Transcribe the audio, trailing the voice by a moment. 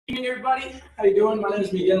Good evening, everybody. How you doing? My name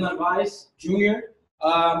is Miguel Narvaez, Jr.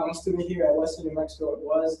 I'm a student here at Western New Mexico. I'm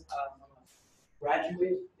a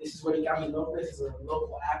graduate. This is Werikame Lopez. He's a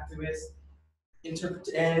local activist,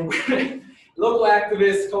 local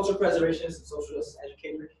activist, cultural preservationist, and social justice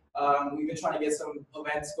educator. We've been trying to get some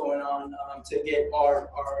events going on to get our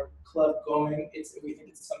club going. We think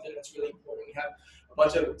it's something that's really important. We have a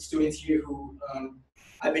bunch of students here who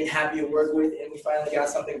I've been happy to work with, and we finally got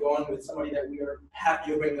something going with somebody that we are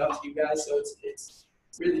happy to bring up to you guys. So it's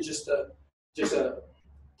really just a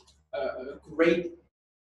great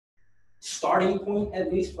starting point,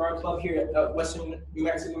 at least for our club here at Western New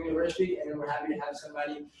Mexico University, and we're happy to have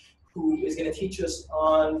somebody who is going to teach us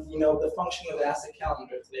on the function of the asset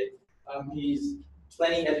calendar today. He's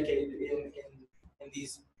plenty educated in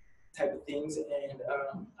these type of things, and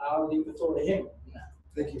I'll leave the floor to him.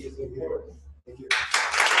 Thank you. Thank you.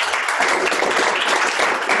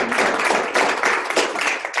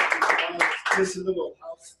 Just a little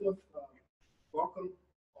house stuff. Welcome.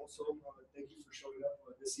 Also, thank you for showing up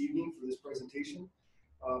this evening for this presentation.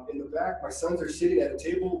 In the back, my sons are sitting at a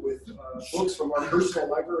table with books from our personal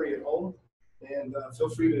library at home, and feel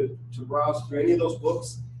free to browse through any of those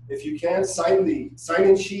books. If you can, sign the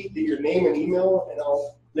sign-in sheet, your name and email, and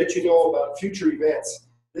I'll let you know about future events.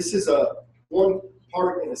 This is one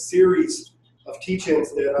part in a series of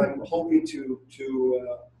teach-ins that I'm hoping to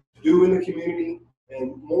do in the community,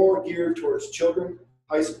 and more geared towards children,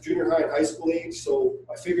 junior high and high school age. So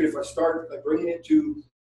I figured if I start by bringing it to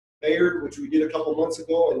Bayard, which we did a couple months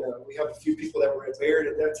ago, and we have a few people that were at Bayard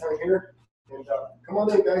at that time here. And come on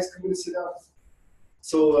in, guys, come in and sit down.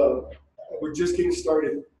 So we're just getting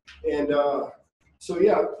started. And so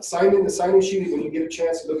yeah, sign in the sign-in sheet when you get a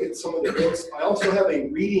chance to look at some of the books. I also have a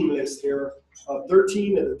reading list here of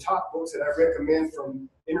 13 of the top books that I recommend, from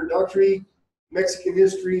introductory Mexican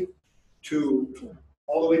history to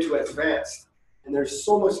all the way to advanced. And there's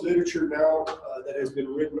so much literature now that has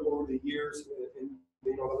been written over the years, in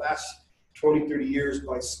the last 20, 30 years,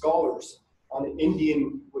 by scholars on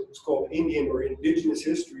what's called Indian or Indigenous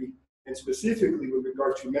history, and specifically with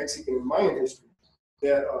regard to Mexican and Mayan history.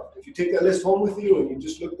 That if you take that list home with you and you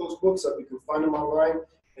just look those books up, you can find them online.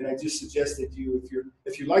 And I just suggest that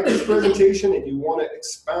if you like this presentation and you want to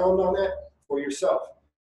expound on that for yourself,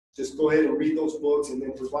 just go ahead and read those books and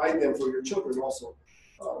then provide them for your children also.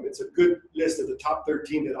 It's a good list of the top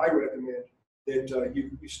 13 that I recommend that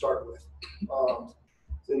you start with.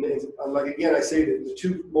 And like again, I say that the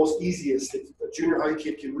two most easiest, a junior high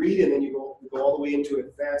kid can read, and then you go all the way into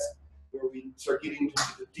advanced, where we start getting into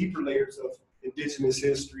the deeper layers of Indigenous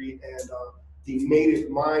history and the native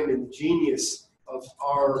mind and the genius of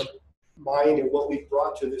our mind and what we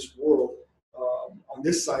brought to this world on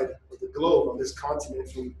this side of the globe, on this continent,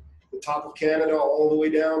 from the top of Canada all the way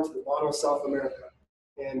down to the bottom of South America.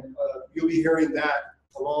 And you'll be hearing that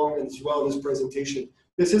along as well in this presentation.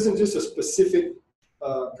 This isn't just a specific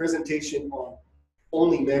presentation on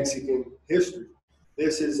only Mexican history.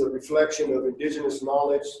 This is a reflection of Indigenous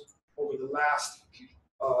knowledge over the last,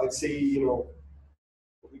 I'd say,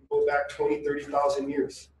 we go back 20, 30,000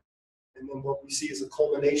 years. And then what we see is a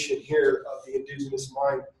culmination here of the Indigenous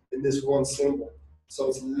mind in this one symbol. So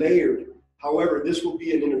it's layered. However, this will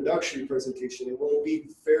be an introductory presentation. It won't be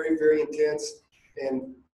very, very intense.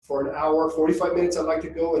 And for an hour, 45 minutes, I'd like to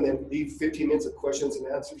go, and then leave 15 minutes of questions and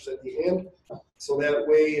answers at the end. So that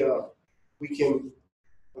way we can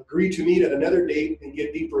agree to meet at another date and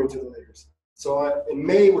get deeper into the layers. So in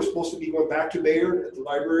May, we're supposed to be going back to Bayard at the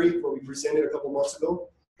library where we presented a couple months ago.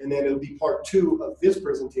 And then it'll be part 2 of this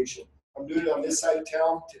presentation. I'm doing it on this side of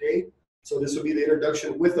town today. So this will be the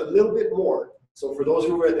introduction with a little bit more. So for those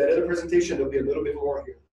who were at that other presentation, there'll be a little bit more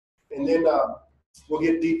here. And then we'll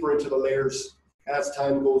get deeper into the layers as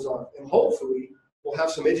time goes on. And hopefully we'll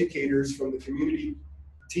have some educators from the community,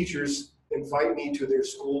 teachers, invite me to their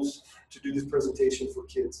schools to do this presentation for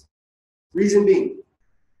kids. Reason being,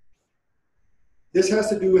 this has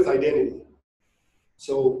to do with identity.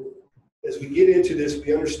 So as we get into this,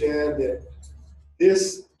 we understand that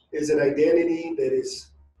this is an identity that is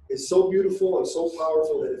so beautiful and so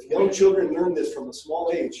powerful that if young children learn this from a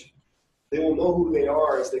small age, they will know who they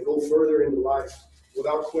are as they go further into life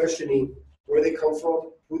without questioning where they come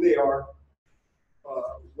from, who they are,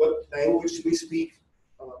 what language do we speak,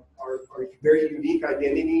 our very unique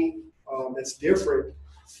identity that's different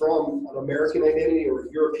from an American identity or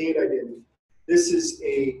a European identity. This is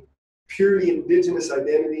a purely Indigenous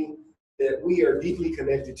identity that we are deeply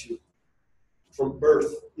connected to from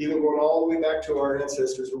birth, even going all the way back to our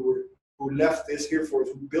ancestors who left this here for us,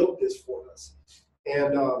 who built this for us.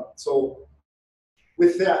 And so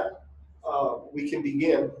with that, we can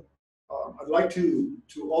begin. I'd like to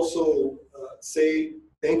also say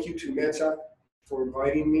thank you to M.E.Ch.A for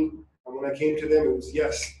inviting me. And when I came to them, it was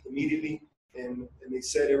yes, immediately, and they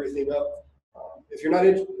set everything up. If you're not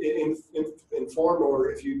informed,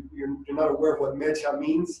 or if you're not aware of what M.E.Ch.A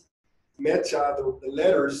means, M.E.Ch.A, the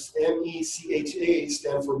letters M.E.C.H.A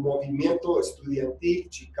stand for Movimiento Estudiantil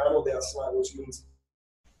Chicano de Aztlán, which means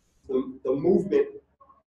the movement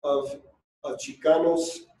of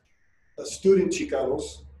Chicanos, student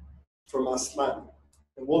Chicanos from Aztlán.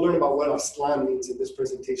 And we'll learn about what Aztlán means in this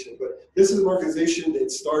presentation. But this is an organization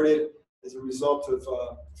that started as a result of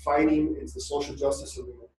fighting in the social justice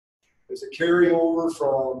arena. There's a carryover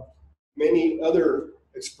from many other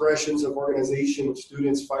expressions of organization of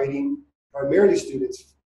students fighting, primarily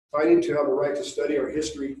students, fighting to have the right to study our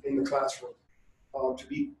history in the classroom,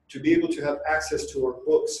 to be able to have access to our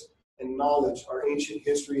books and knowledge, our ancient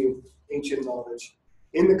history and ancient knowledge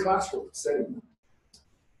in the classroom setting.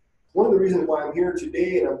 One of the reasons why I'm here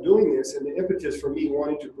today and I'm doing this, and the impetus for me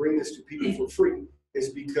wanting to bring this to people for free, is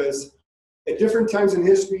because at different times in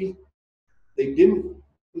history, they didn't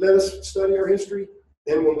let us study our history.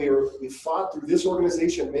 Then when we fought through this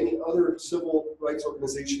organization, many other civil rights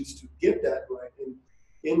organizations to get that right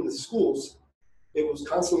in the schools, it was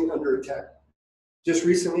constantly under attack. Just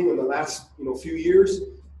recently, in the last few years,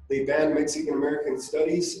 they banned Mexican American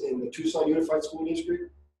studies in the Tucson Unified School District.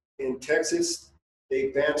 In Texas,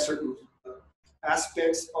 they banned certain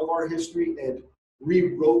aspects of our history and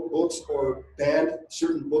rewrote books or banned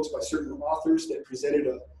certain books by certain authors that presented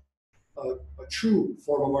a true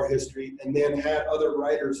form of our history, and then had other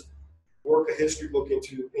writers work a history book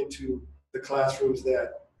into the classrooms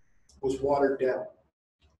that was watered down.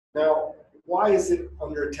 Now, why is it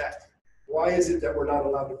under attack? Why is it that we're not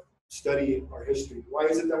allowed to study our history? Why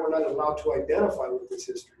is it that we're not allowed to identify with this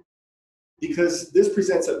history? Because this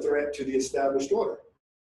presents a threat to the established order,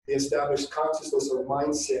 the established consciousness or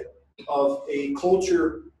mindset of a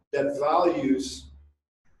culture that values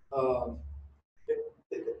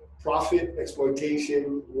profit,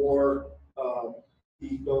 exploitation, war,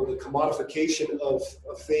 the commodification of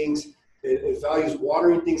things. It values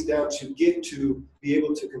watering things down to get to be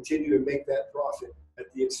able to continue to make that profit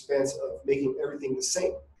at the expense of making everything the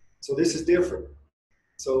same. So this is different.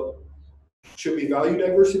 So should we value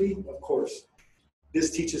diversity? Of course.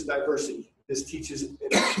 This teaches diversity. This teaches,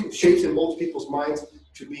 it shapes and molds people's minds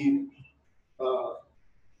to be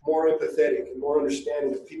more empathetic and more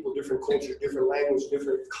understanding of people, different cultures, different language,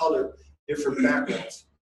 different color, different backgrounds.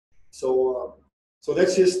 So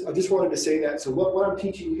that's just, I just wanted to say that. So what I'm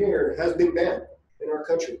teaching here has been banned in our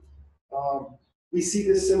country. We see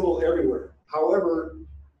this symbol everywhere. However,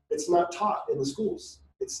 it's not taught in the schools.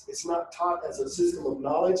 It's not taught as a system of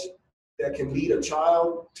knowledge that can lead a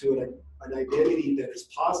child to an identity that is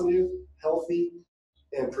positive, healthy,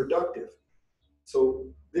 and productive. So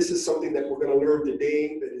this is something that we're going to learn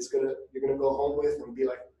today that you're going to go home with and be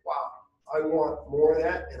like, wow, I want more of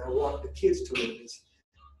that, and I want the kids to learn this.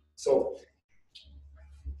 So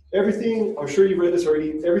everything, I'm sure you read this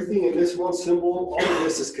already, everything in this one symbol, all of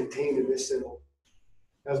this is contained in this symbol.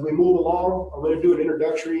 As we move along, I'm going to do an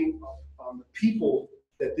introductory on the people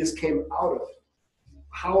that this came out of.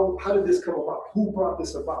 How did this come about? Who brought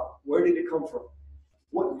this about? Where did it come from?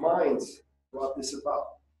 What minds brought this about?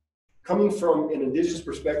 Coming from an indigenous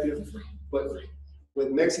perspective, but with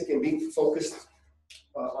Mexican being focused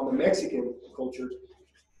on the Mexican culture,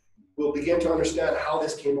 we'll begin to understand how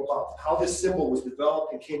this came about, how this symbol was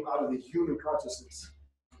developed and came out of the human consciousness.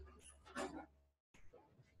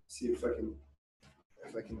 See if I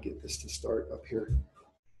can get this to start up here.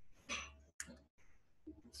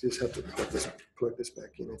 Just have to plug this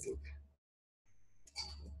back in, I think.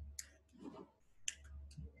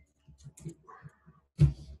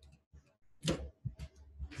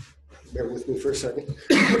 Bear with me for a second.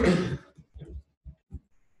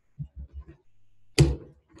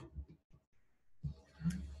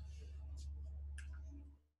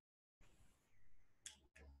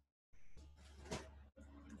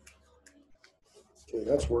 Okay,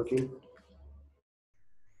 that's working.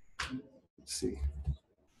 Let's see.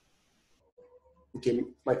 Okay,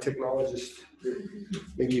 my technologist,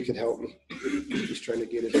 maybe you can help me. Just trying to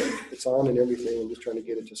get it. It's on and everything. I'm just trying to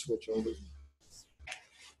get it to switch over.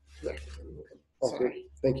 Okay,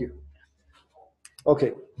 thank you.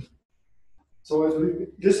 Okay. So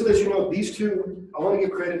just so that you know, these two, I want to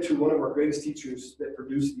give credit to one of our greatest teachers that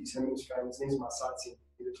produced these M.E.Ch.A. families. His name is Masatsi.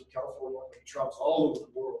 He lives in California. He travels all over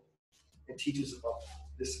the world and teaches about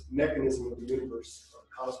this mechanism of the universe, of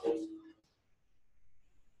the cosmos.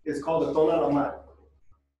 It's called the Tonalamatl,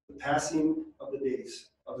 the passing of the days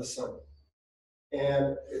of the sun.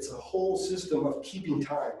 And it's a whole system of keeping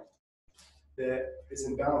time that is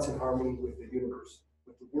in balance and harmony with the universe,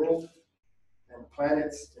 with the world and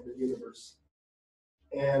planets and the universe.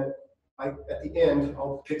 And at the end,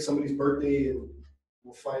 I'll pick somebody's birthday and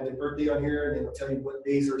we'll find a birthday on here, and then I'll tell you what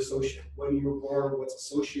days are associated, when you were born, what's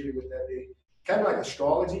associated with that day. Kind of like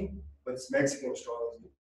astrology, but it's Mexican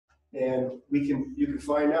astrology. And you can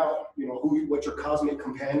find out, what your cosmic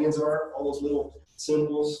companions are. All those little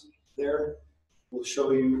symbols there will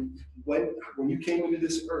show you when you came into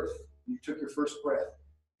this earth, you took your first breath,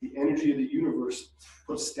 the energy of the universe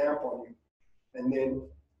put a stamp on you, and then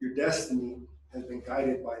your destiny has been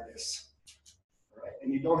guided by this. All right?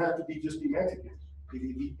 And you don't have to be Mexican. You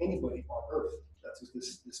can be anybody on earth. That's what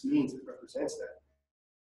this means. It represents that.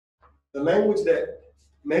 The language that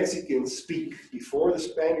Mexicans speak before the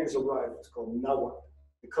Spaniards arrived is called Nahuatl.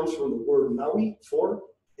 It comes from the word nahui, for,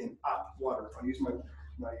 and at, water. I'll use my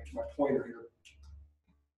pointer here.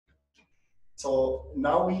 So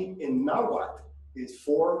nahui in Nahuatl is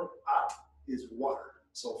for, at is water.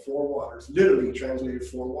 So four waters, literally translated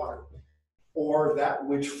for water, or that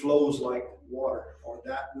which flows like water, or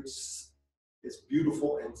that which is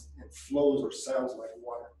beautiful and flows or sounds like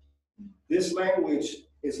water. This language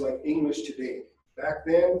is like English today. Back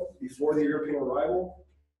then, before the European arrival,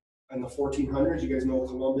 in the 1400s, you guys know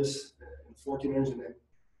Columbus in the 1400s, and then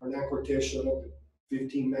Hernan Cortez showed up in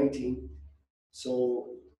 1519. So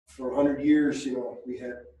for 100 years, we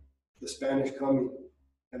had the Spanish coming.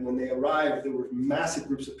 And when they arrived, there were massive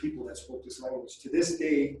groups of people that spoke this language. To this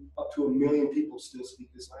day, up to 1 million people still speak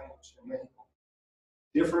this language in Mexico.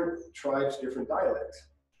 Different tribes, different dialects.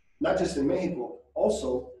 Not just in Mexico,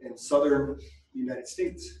 also in southern United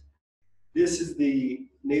States. This is the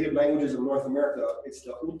native languages of North America. It's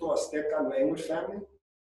the Uto-Aztecan language family.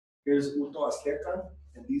 Here's Uto-Aztecan,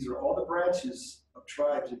 and these are all the branches of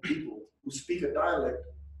tribes and people who speak a dialect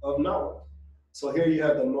of Nahuatl. So here you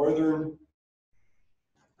have the northern,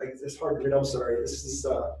 it's hard to read, I'm sorry. This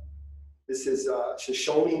is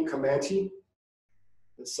Shoshone Comanche,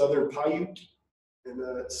 the southern Paiute, and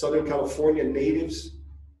the Southern California natives.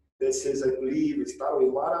 This is, I believe, it's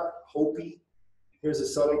Tonalamatl, Hopi. Here's the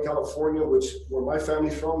Southern California, where my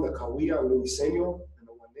family's from, the Cahuilla, Luiseño, and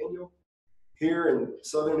the Juaneño. Here in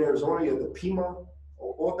southern Arizona, you have the Pima,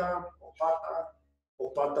 Oota,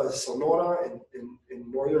 Opata Sonora,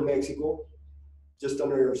 in northern Mexico, just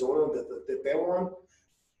under Arizona, the Tepehuan,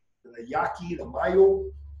 the Yaqui, the Mayo,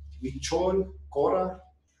 Huichol, Cora,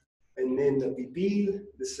 and then the Pipil,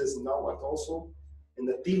 this is Nahuatl also, and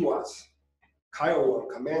the Tihuas, Kiowa,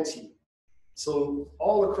 Comanche. So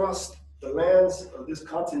all across the lands of this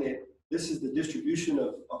continent, this is the distribution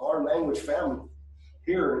of our language family.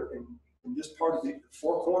 Here in this part of the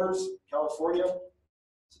Four Corners, California,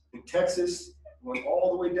 in Texas, going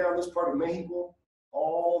all the way down this part of Mexico,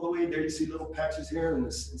 all the way there, you see little patches here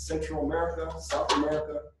in Central America, South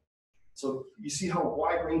America. So you see how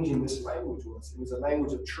wide-ranging this language was. It was a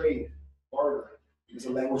language of trade, barter. It was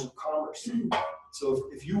a language of commerce. So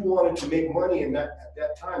if you wanted to make money at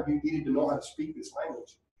that time, you needed to know how to speak this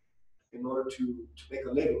language in order to make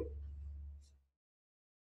a living.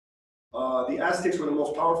 The Aztecs were the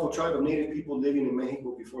most powerful tribe of native people living in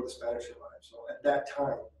Mexico before the Spanish arrived. So at that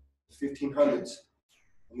time, the 1500s,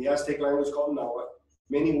 and the Aztec language was called Nahuatl.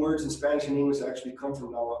 Many words in Spanish and English actually come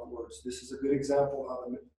from Nahuatl words. This is a good example of how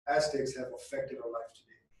the Aztecs have affected our life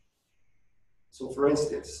today. So for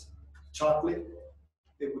instance, chocolate,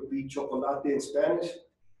 it would be chocolate in Spanish,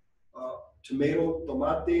 tomato,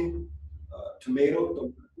 tomate,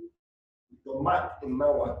 tomate in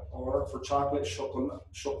Nahuatl, or for chocolate, chocote,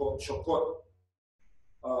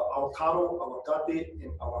 avocado, aguacate,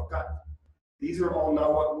 and aguacate. These are all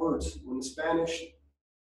Nahuatl words. When the Spanish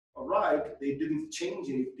arrived, they didn't change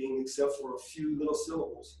anything except for a few little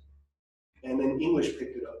syllables. And then English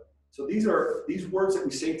picked it up. So these words that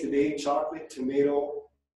we say today, chocolate, tomato,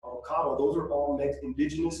 avocado, those are all ancient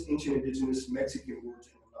indigenous Mexican words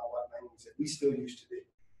in the Nahuatl language that we still use today.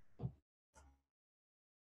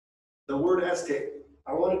 The word Aztec,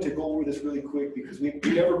 I wanted to go over this really quick because we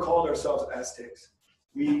never called ourselves Aztecs.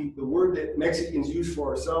 The word that Mexicans used for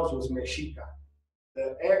ourselves was M.E.Ch.A.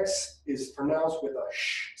 The X is pronounced with a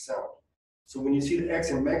sh sound. So when you see the X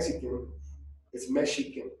in Mexican, it's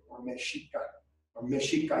Mexican or M.E.Ch.A. Or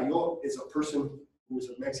Mexicayo is a person who is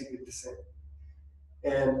of Mexican descent.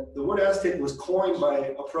 And the word Aztec was coined by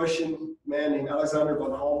a Prussian man named Alexander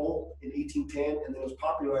von Humboldt in 1810, and then it was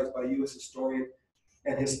popularized by a U.S. historian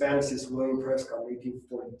and Hispanicist William Prescott in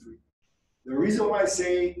 1843. The reason why I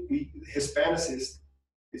say Hispanicist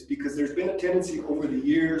is because there's been a tendency over the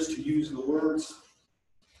years to use the words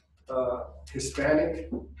Hispanic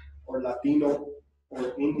or Latino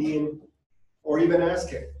or Indian or even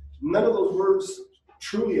Aztec. None of those words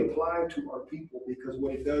truly apply to our people because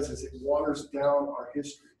what it does is it waters down our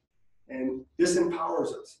history and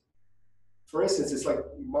disempowers us. For instance, it's like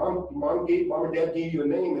mom or dad gave you a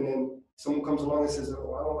name and then someone comes along and says,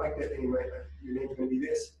 oh, I don't like that name, right? Your name's going to be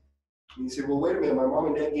this. And you say, well, wait a minute, my mom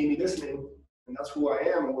and dad gave me this name and that's who I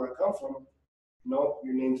am and where I come from. No,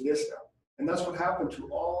 your name's this now. And that's what happened to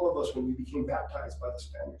all of us when we became baptized by the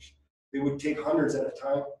Spanish. They would take hundreds at a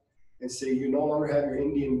time and say, you no longer have your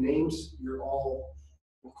Indian names. You're all,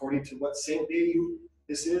 according to what saint day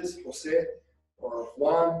this is, Jose or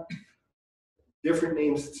Juan, different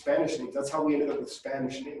names, Spanish names. That's how we ended up with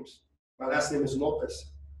Spanish names. My last name is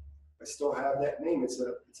Lopez. I still have that name. It's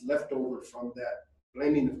leftover from that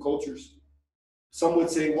blending of cultures. Some would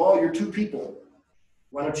say, well, you're two people.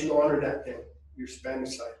 Why don't you honor that then, your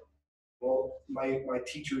Spanish side? Well, my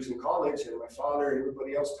teachers in college and my father and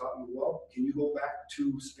everybody else taught me, well, can you go back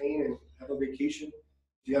to Spain and have a vacation?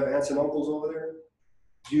 Do you have aunts and uncles over there?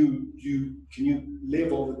 Can you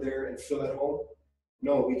live over there and feel at home?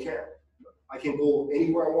 No, we can't. I can go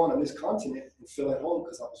anywhere I want on this continent and feel at home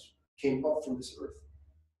because came up from this earth.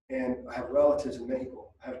 And I have relatives in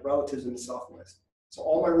Mexico. I have relatives in the Southwest. So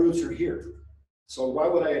all my roots are here. So why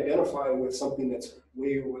would I identify with something that's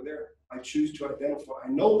way over there? I choose to identify. I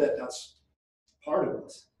know that that's part of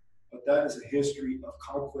us, but that is a history of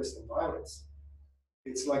conquest and violence.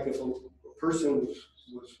 It's like if a person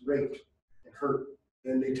was raped and hurt,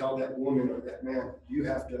 then they tell that woman or that man, you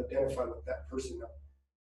have to identify with that person now,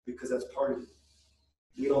 because that's part of it.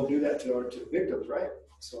 We don't do that to victims, right?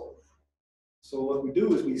 So what we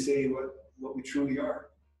do is we say what we truly are.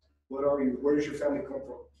 What are you? Where does your family come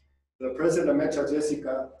from? The president of M.E.Ch.A,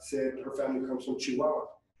 Jessica, said her family comes from Chihuahua.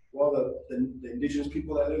 Well, the indigenous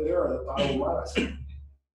people that live there are the Tonalamatl.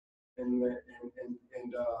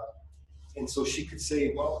 And so she could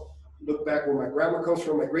say, well, look back where my grandma comes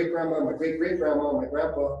from, my great-grandma, my great-great-grandma, my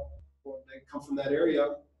grandpa, well, they come from that area.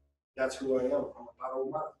 That's who I am. I'm a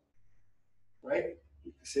Tonalamatl, right?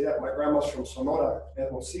 You can say that. My grandma's from Sonora,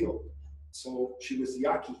 Hermosillo. So she was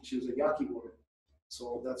Yaqui. She was a Yaqui woman.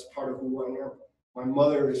 So that's part of who I am. My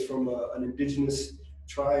mother is from an indigenous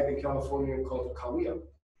tribe in California called the Kawia.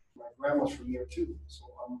 My grandma's from there too, so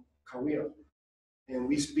I'm Kawia. And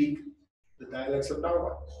we speak the dialects of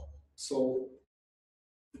Nahuatl. So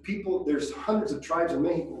the people, there's hundreds of tribes in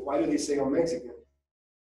Mexico. Why do they say I'm Mexican?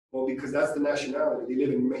 Well, because that's the nationality. They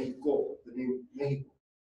live in Mexico, the name Mexico.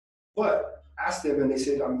 But ask them and they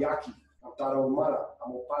said, I'm Yaqui, I'm Tarahumara,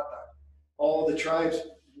 I'm Opata. All the tribes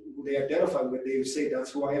who they identify with, they would say,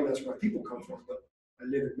 that's who I am, that's where my people come from. But I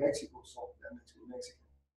live in Mexico, so that makes me Mexican.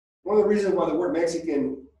 One of the reasons why the word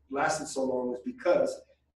Mexican lasted so long was because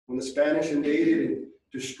when the Spanish invaded and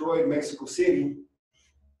destroyed Mexico City,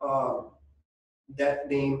 that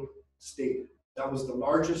name stayed. That was the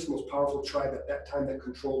largest, most powerful tribe at that time that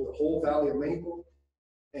controlled the whole Valley of Mexico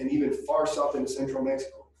and even far south into Central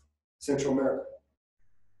Mexico, Central America.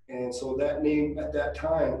 And so that name at that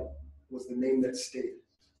time was the name that stayed.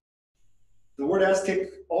 The word Aztec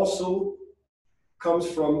also comes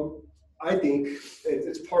from, I think,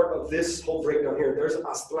 it's part of this whole breakdown here. There's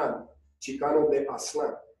Aztlán, Chicano de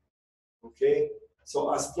Aztlán. Okay? So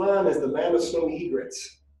Aztlán is the land of snowy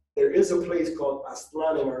egrets. There is a place called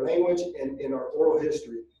Aztlán in our language and in our oral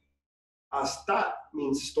history. Aztat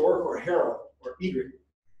means stork or heron or egret.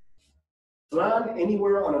 Tlán,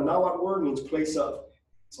 anywhere on a Nahuatl word, means place of.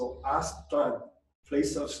 So Aztlán,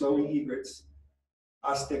 place of snowy egrets.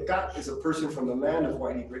 Aztecat is a person from the land of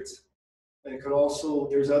white egrets. And it could also,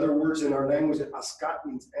 there's other words in our language that Azcat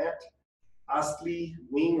means ant. Astli,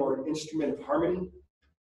 wing or an instrument of harmony.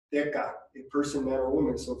 Deca, a person, man or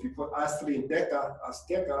woman. So if you put Astli and Deca,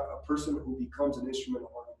 Azteca, a person who becomes an instrument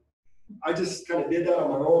of harmony. I just kind of did that on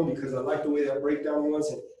my own because I like the way that breakdown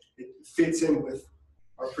was and it fits in with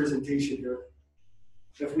our presentation here.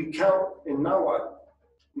 If we count in Nahuatl,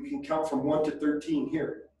 we can count from 1 to 13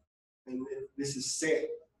 here. And this is Se,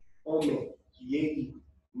 Ome, Yei,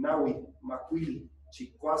 Nawi, Maquili,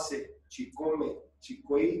 Chicuase, Chicome,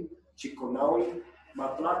 Chicuei, Chiconaui,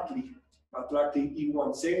 Matlactli, Matlactli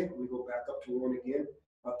Iwanse, we go back up to 1 again,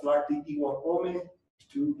 Matlactli Iwan Ome,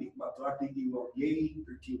 2, Matlactli Iwan Yei,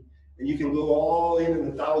 13. And you can go all in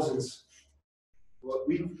the thousands. Well,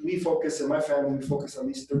 we focus, in my family, we focus on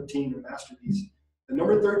these 13 and master these. The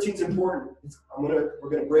number 13 is important. We're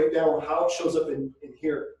gonna break down how it shows up in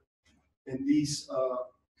here, in these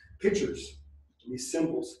pictures, these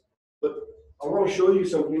symbols. But I want to show you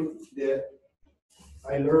something that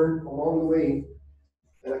I learned along the way,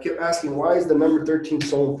 and I kept asking, why is the number 13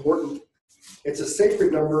 so important? It's a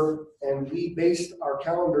sacred number, and we based our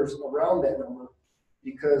calendars around that number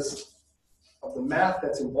because of the math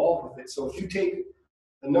that's involved with it. So if you take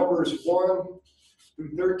the numbers 1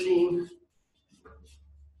 through 13,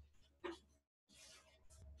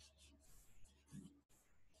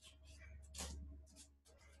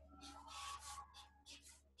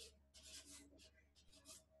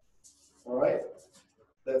 all right,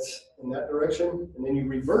 that's in that direction, and then you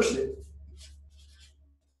reverse it.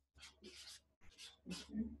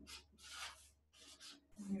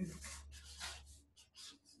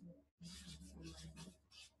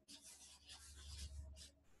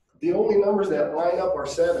 The only numbers that line up are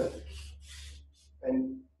 7.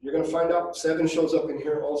 And you're going to find out 7 shows up in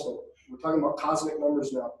here also. We're talking about cosmic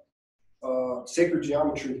numbers now. Sacred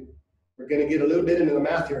geometry. We're going to get a little bit into the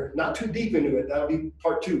math here. Not too deep into it. That'll be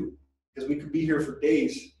part 2, because we could be here for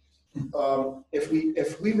days.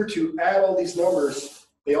 If we were to add all these numbers,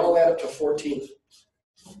 they all add up to 14,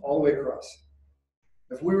 all the way across.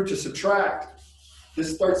 If we were to subtract,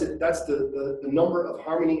 this starts at, that's the number of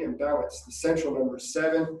harmony and balance. The central number is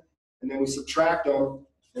 7, and then we subtract them,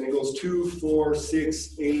 and it goes 2, 4,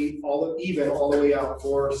 6, 8, all the way out.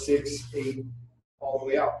 4, 6, 8, all the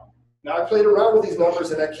way out. Now I played around with these numbers,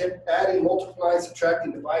 and I kept adding, multiplying,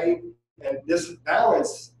 subtracting, dividing, and this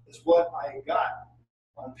balance is what I got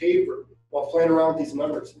on paper while playing around with these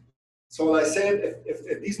numbers. So I said,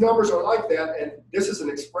 if these numbers are like that, and this is an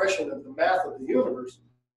expression of the math of the universe,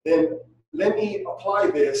 then let me apply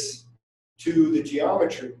this to the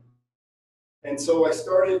geometry. And so I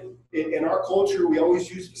started, in our culture, we always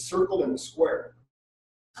use the circle and the square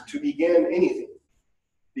to begin anything,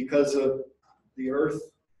 because of the earth,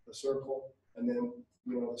 the circle, and then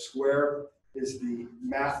the square is the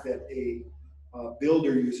math that a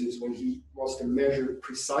builder uses when he wants to measure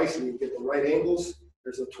precisely and get the right angles.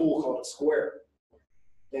 There's a tool called a square.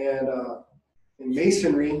 And in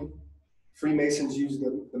masonry, Freemasons use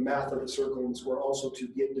the math of the circle and square also to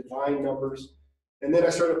get divine numbers. And then I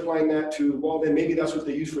started applying that to, well, then maybe that's what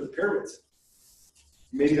they use for the pyramids.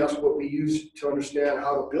 Maybe that's what we use to understand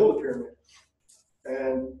how to build a pyramid.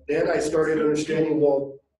 And then I started understanding,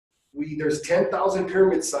 well, there's 10,000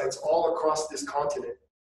 pyramid sites all across this continent.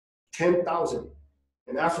 10,000.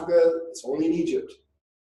 In Africa, it's only in Egypt.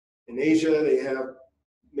 In Asia, they have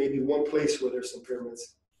maybe one place where there's some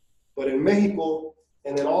pyramids. But in Mexico,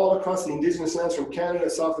 and then all across the indigenous lands from Canada,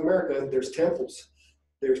 South America, there's temples,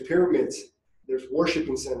 there's pyramids, there's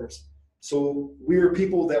worshiping centers. So we're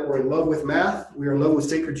people that were in love with math, we're in love with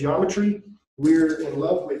sacred geometry, we're in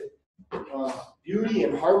love with beauty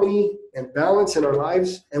and harmony and balance in our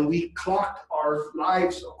lives, and we clocked our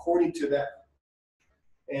lives according to that.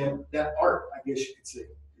 And that art, I guess you could say,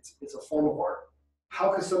 it's a form of art.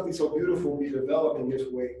 How could something so beautiful be developed in this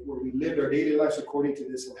way, where we lived our daily lives according to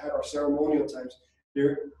this and had our ceremonial times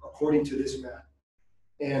there according to this math,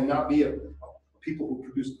 and not be a people who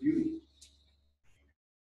produce beauty?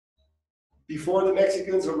 Before the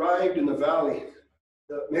Mexicans arrived in the valley,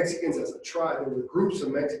 the Mexicans as a tribe, there were groups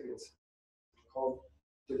of Mexicans called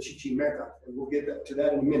the Chichimeca, and we'll get to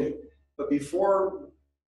that in a minute. But before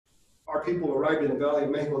our people arrived in the Valley of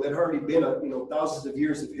Mexico, there'd already been thousands of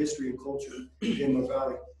years of history and culture in the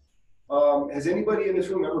valley. Has anybody in this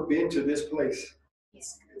room ever been to this place?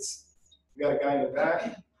 Yes. We got a guy in the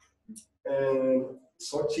back, and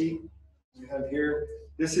Sochi we have here.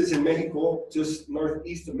 This is in Mexico, just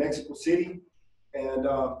northeast of Mexico City, and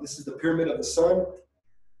this is the Pyramid of the Sun.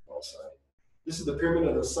 Oh, sorry. This is the Pyramid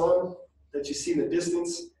of the Sun that you see in the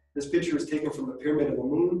distance. This picture is taken from the Pyramid of the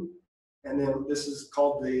Moon. And then this is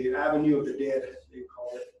called the Avenue of the Dead, they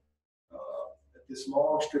call it, at this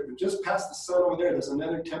long strip. And just past the sun over there, there's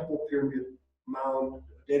another temple pyramid mound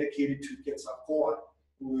dedicated to Quetzalcoatl,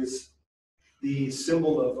 who is the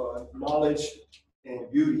symbol of knowledge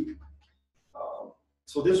and beauty.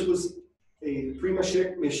 So this was a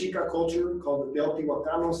pre-Mexica culture called the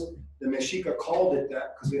Teotihuacanos. The Mexica called it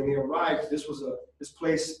that because when they arrived, this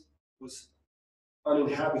place was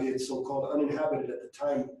uninhabited, so-called uninhabited at the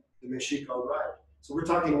time the Mexica arrived. So we're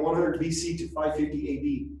talking 100 BC to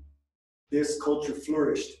 550 AD. This culture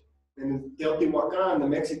flourished. And Teotihuacan, the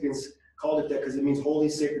Mexicans called it that because it means holy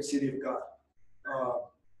sacred city of God.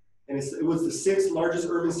 And it was the 6th largest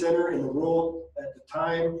urban center in the world at the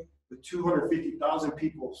time, with 250,000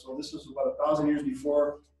 people. So this was about 1,000 years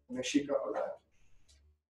before the Mexica arrived.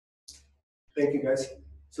 Thank you, guys.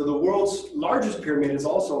 So the world's largest pyramid is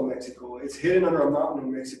also in Mexico. It's hidden under a mountain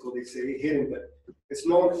in Mexico, they say, hidden, but it's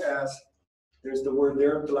known as, there's the word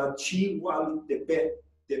there, Tlachihualtepec.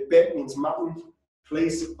 Tepec means mountain,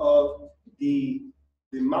 place of the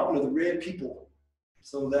mountain of the red people.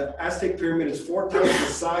 So that Aztec pyramid is 4 times the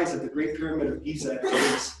size of the Great Pyramid of Giza at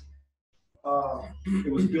base.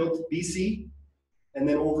 It was built BC, And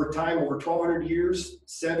then over time, over 1,200 years,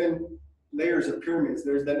 7 layers of pyramids.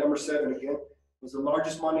 There's that number 7 again. It was the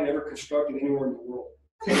largest monument ever constructed anywhere in the world.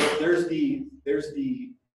 There's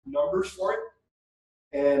the numbers for it.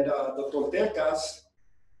 And the Toltecas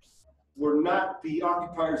were not the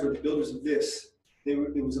occupiers or the builders of this. There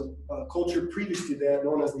was a culture previous to that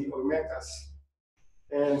known as the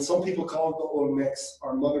M.E.Ch.A. And some people call the M.E.Ch.A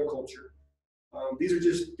our mother culture. These are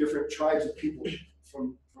just different tribes of people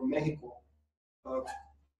from Mexico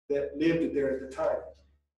that lived there at the time.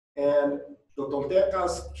 And the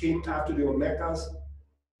Toltecas came after the M.E.Ch.A,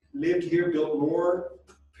 lived here, built more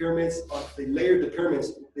pyramids. They layered the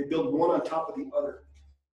pyramids. They built one on top of the other.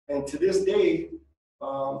 And to this day,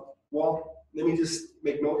 well, let me just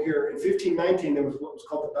make note here. In 1519, there was what was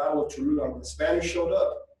called the Battle of Cholula. The Spanish showed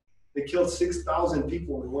up. They killed 6,000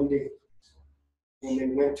 people in one day when they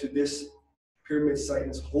went to this pyramid site,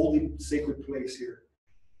 this holy, sacred place here,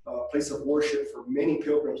 a place of worship for many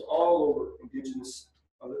pilgrims all over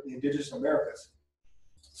the indigenous Americas,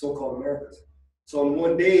 so-called Americas. So in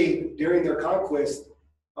one day, during their conquest,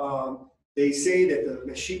 they say that the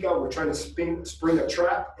Mexica were trying to spring a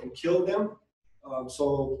trap and kill them.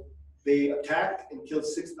 So they attacked and killed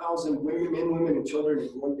 6,000 men, women, and children in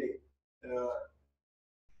one day.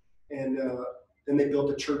 Then they built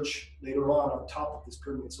a church later on top of this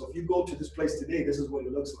pyramid. So if you go to this place today, this is what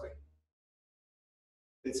it looks like.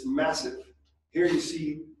 It's massive. Here you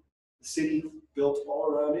see the city built all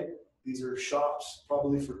around it. These are shops,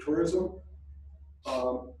 probably for tourism.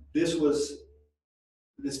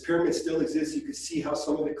 This pyramid still exists. You can see how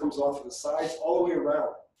some of it comes off of the sides all the way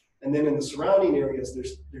around. And then in the surrounding areas,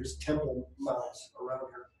 there's temple mounds around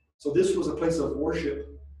here. So this was a place of worship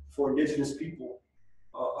for indigenous people,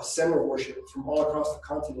 a center of worship from all across the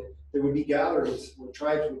continent. There would be gatherings where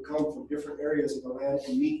tribes would come from different areas of the land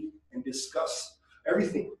and meet and discuss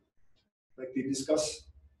everything. Like they discuss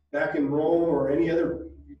back in Rome or any other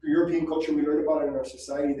European culture we learned about in our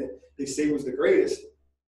society that they say was the greatest.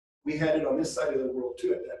 We had it on this side of the world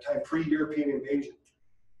too at that time, pre-European invasion.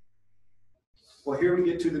 Well, here we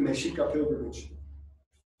get to the Mexica pilgrimage.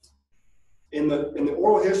 In the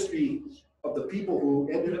oral history of the people who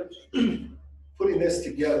ended up putting this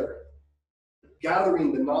together,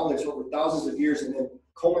 gathering the knowledge over thousands of years and then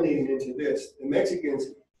culminating into this, the Mexicans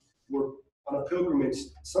were on a pilgrimage.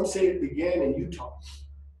 Some say it began in Utah.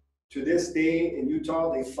 To this day in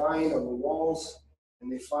Utah, they find on the walls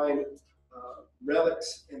and they find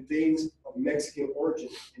relics and things of Mexican origin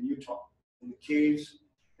in Utah, in the caves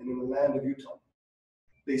and in the land of Utah.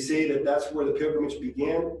 They say that that's where the pilgrimage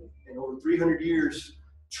began, and over 300 years,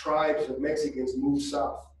 tribes of Mexicans moved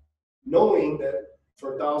south, knowing that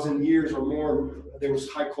for 1,000 years or more, there was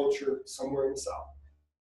high culture somewhere in the south.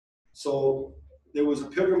 So there was a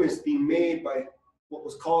pilgrimage being made by what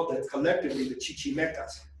was called collectively the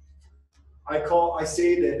Chichimecas. I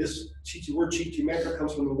say that this word Chichimeca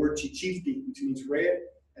comes from the word Chichifti, which means red,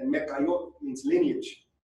 and Mecayot means lineage.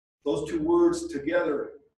 Those two words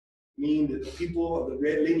together mean that the people of the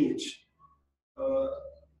red lineage.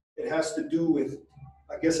 It has to do with,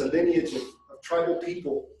 I guess, a lineage of tribal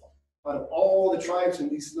people. Out of all the tribes in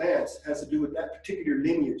these lands, it has to do with that particular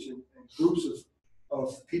lineage and groups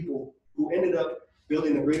of people who ended up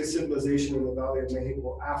building the greatest civilization in the Valley of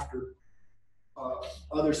Mexico after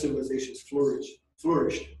other civilizations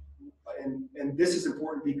flourished. And this is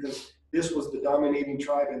important because this was the dominating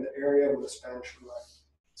tribe in the area where the Spanish arrived.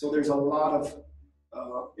 So there's a lot of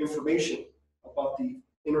information about the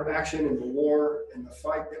interaction and the war and the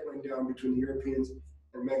fight that went down between the Europeans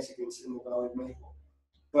and Mexicans in the Valley of Mexico.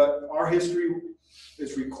 But our history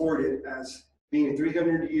is recorded as being a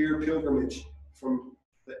 300-year pilgrimage from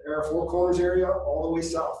the Four Corners area all the way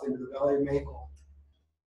south into the Valley of Mexico.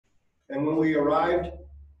 And when we arrived,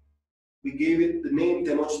 we gave it the name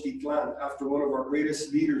Tenochtitlan after one of our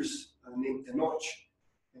greatest leaders named Tenoch.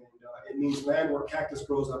 And it means land where cactus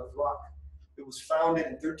grows out of rock. It was founded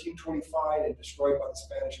in 1325 and destroyed by the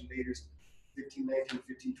Spanish invaders in 1519,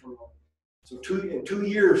 1521. So in 2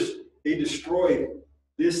 years, they destroyed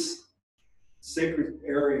this sacred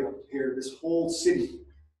area here, this whole city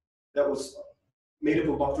that was made up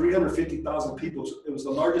of about 350,000 people. It was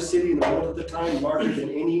the largest city in the world at the time, larger than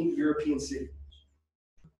any European city.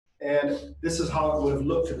 And this is how it would have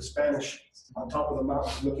looked to the Spanish on top of the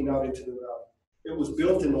mountain, looking out into the valley. It was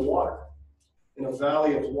built in the water, in a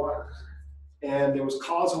valley of water. And there was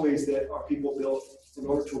causeways that our people built in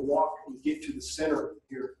order to walk and get to the center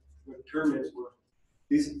here, where the pyramids were.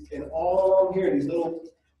 And all along here, these little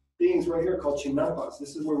things right here called chinampas.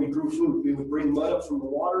 This is where we grew food. We would bring mud up from the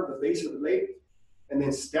water, the base of the lake, and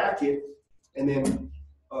then stack it, and then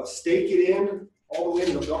stake it in all the way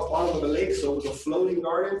to the bottom of the lake. So it was a floating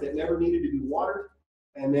garden that never needed to be watered.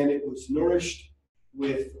 And then it was nourished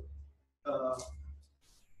with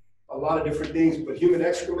a lot of different things, but human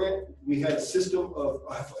excrement. We had a system of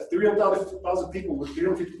 300,000 people,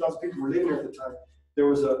 350,000 people were living there at the time. There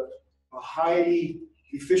was a highly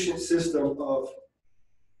efficient system of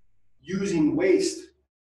using waste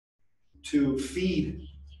to feed,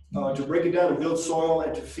 to break it down and build soil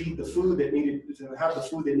and to feed the food that needed, to have the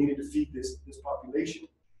food that needed to feed this population.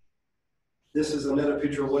 This is another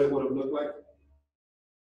picture of what it would have looked like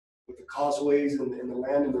with the causeways and the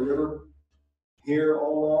land and the river. Here,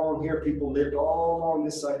 all along here, people lived all along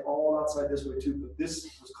this side, all outside this way too, but this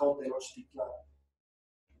was called Tenochtitlan.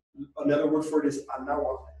 Another word for it is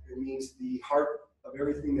Anahuac. It means the heart of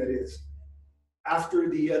everything that is. After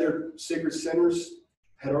the other sacred centers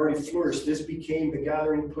had already flourished, this became the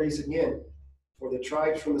gathering place again for the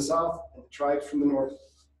tribes from the south and the tribes from the north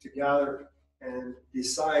to gather and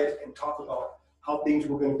decide and talk about how things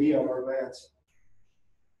were going to be on our lands.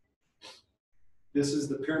 This is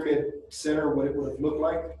the pyramid center, what it would have looked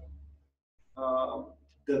like.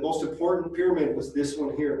 The most important pyramid was this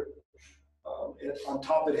one here. On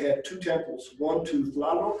top it had two temples, one to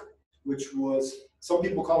Tlaloc, which was, some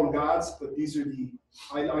people call them gods, but these are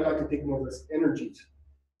I like to think more of as energies,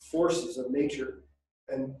 forces of nature.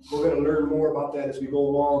 And we're going to learn more about that as we go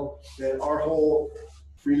along, that our whole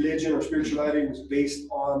religion or spirituality was based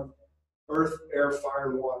on earth, air,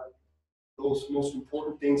 fire, and water. Those most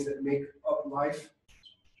important things that make up life,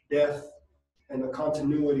 death, and the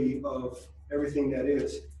continuity of everything that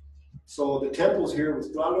is. So the temples here was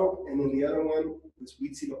Tlaloc, and then the other one was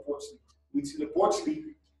Huitzilopochtli.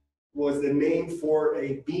 Huitzilopochtli was the name for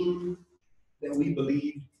a being that we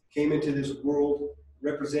believe came into this world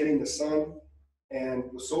representing the sun and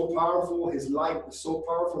was so powerful, his light was so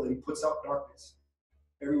powerful that he puts out darkness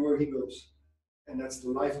everywhere he goes. And that's the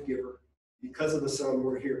life giver. Because of the sun,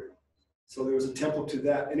 we're here. So there was a temple to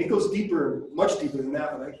that. And it goes deeper, much deeper than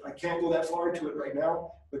that, but I can't go that far into it right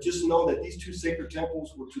now. But just know that these two sacred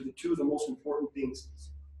temples were to the two of the most important things.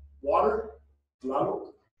 Water,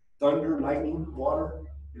 Tlaloc, thunder, lightning, water,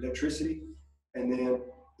 electricity, and then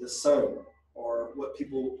the sun, or what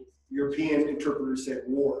people, European interpreters said,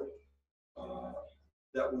 war.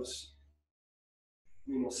 That was,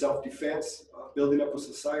 self-defense, building up a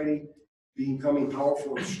society, becoming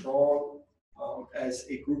powerful and strong as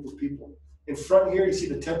a group of people. In front here, you see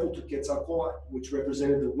the temple to Quetzalcoatl, which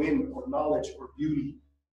represented the wind or knowledge or beauty,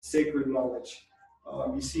 sacred knowledge.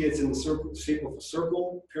 You see it's in the shape of a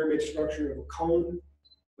circle, pyramid structure of a cone,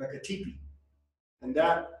 like a teepee. And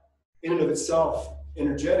that, in and of itself,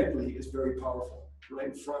 energetically, is very powerful, right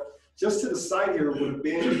in front. Just to the side here would have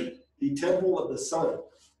been the Temple of the Sun.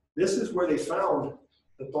 This is where they found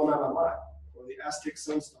the Tonalamatl, or the Aztec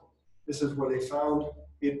sunstone. This is where they found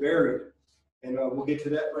it buried. And we'll get to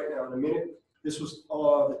that right now in a minute. This was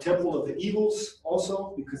the Temple of the Eagles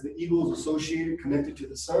also, because the eagle is associated, connected to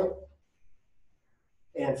the sun,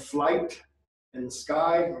 and flight, and the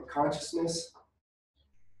sky, and consciousness.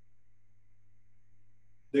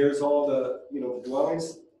 There's all the, the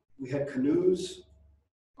dwellings. We had canoes,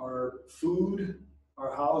 our food,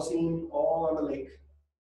 our housing, all on the lake.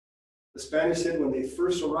 The Spanish said when they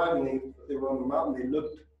first arrived and they were on the mountain, they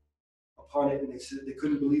looked upon it and they said they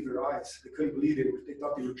couldn't believe their eyes. They couldn't believe it. They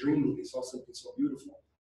thought they were dreaming. They saw something so beautiful.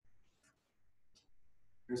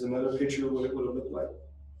 Here's another picture of what it would have looked like.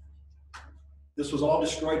 This was all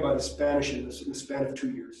destroyed by the Spanish in the span of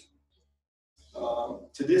 2 years.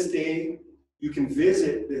 To this day, you can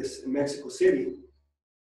visit this in Mexico City,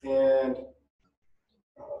 and I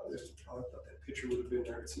thought that picture would have been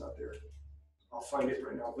there. It's not there. I'll find it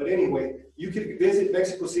right now. But anyway, you can visit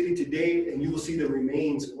Mexico City today, and you will see the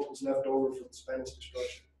remains of what was left over from the Spanish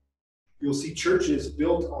destruction. You'll see churches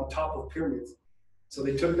built on top of pyramids. So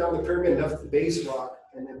they took down the pyramid, left the base rock,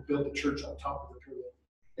 and then built a church on top of the pyramid.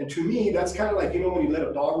 And to me, that's kind of like, when you let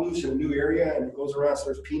a dog loose in a new area and it goes around and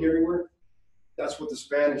starts peeing everywhere. That's what the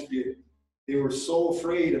Spanish did. They were so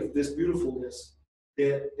afraid of this beautifulness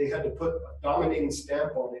that they had to put a dominating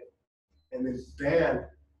stamp on it and then ban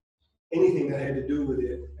anything that had to do with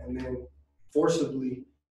it, and then forcibly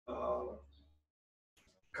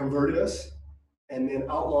converted us, and then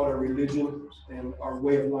outlawed our religion and our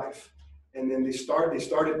way of life. And then they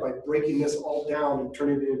started by breaking this all down and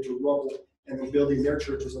turning it into rubble, and then building their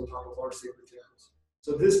churches on top of our sacred temples.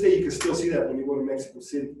 So this day you can still see that when you go to Mexico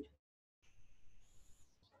City.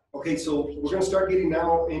 Okay, so we're going to start getting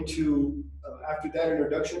now into, after that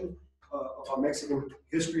introduction, about Mexican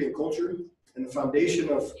history and culture, and the foundation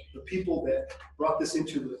of the people that brought this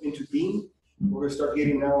into being. We're going to start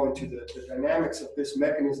getting now into the dynamics of this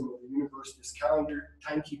mechanism of universe, this calendar,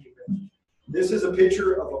 timekeeping method. This is a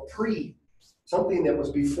picture of a something that was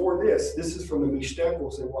before this. This is from the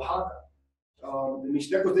Mixtecos in Oaxaca. The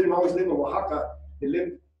Mixtecos didn't always live in Oaxaca. They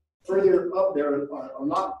lived further up there, a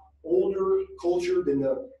lot older culture than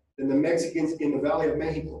the Mexicans in the Valley of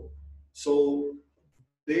Mexico. So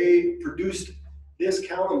they produced this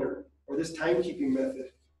calendar or this timekeeping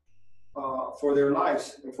method for their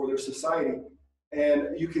lives and for their society.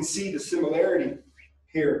 And you can see the similarity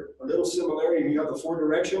here, a little similarity. You have the 4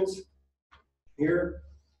 directions here,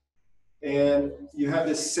 and you have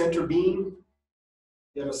this center beam.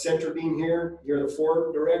 You have a center beam here. Here are the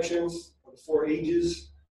 4 directions, or the 4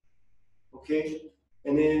 ages. Okay,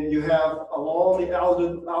 and then you have along the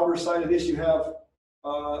outer side of this, you have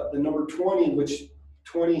the number 20, which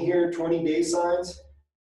 20 here, 20 day signs.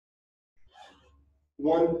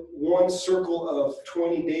 One circle of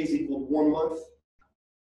 20 days equals 1 month,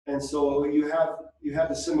 and so you have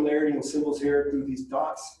the similarity in symbols here through these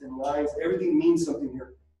dots and lines. Everything means something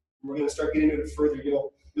here. We're going to start getting into it further.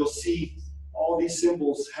 You'll see all these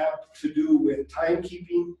symbols have to do with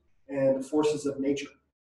timekeeping and the forces of nature.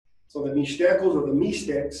 So the Mixtecos or the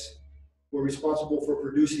Mixtecs were responsible for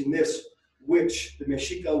producing this, which the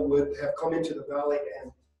M.E.Ch.A would have come into the valley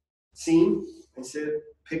and seen and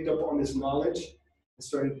picked up on this knowledge and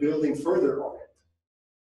started building further on it.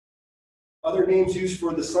 Other names used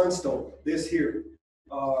for the sunstone, this here,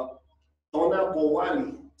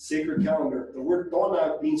 Tonalamatl, sacred calendar. The word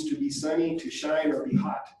Tona means to be sunny, to shine, or be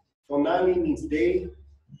hot. Tonali means day,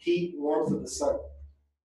 heat, warmth of the sun.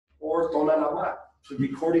 Or Tonalamatl, the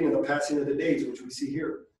recording of the passing of the days, which we see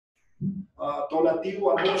here. Tonatiuh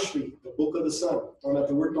Amoshli, the book of the sun.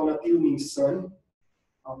 The word Tonatiuh means sun.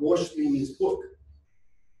 Amoshli means book.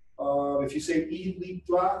 If you say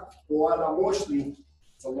Ilitla or Amoshli,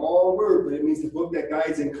 it's a long word, but it means the book that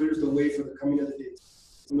guides and clears the way for the coming of the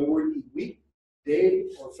days. From the word Iwit, day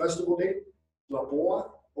or festival day,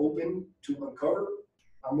 Lapoa, open to uncover,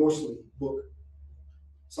 Amoshli, book.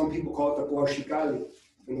 Some people call it the Guashikali.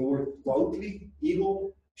 From the word Guautli,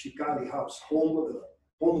 eagle, Shikali, house, home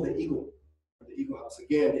of the eagle, or the eagle house.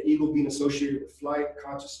 Again, the eagle being associated with flight,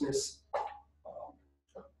 consciousness.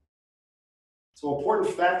 So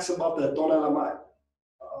important facts about the Tonalamatl.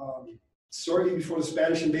 Shortly before the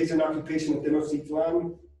Spanish invasion and occupation of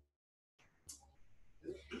Tenochtitlan,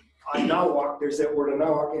 Anahuac, there's that word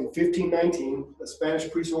Anahuac, in 1519, the Spanish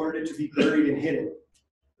priest ordered it to be buried and hidden,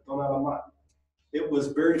 Tonalamatl. It was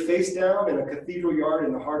buried face down in a cathedral yard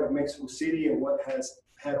in the heart of Mexico City and what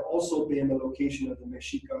had also been the location of the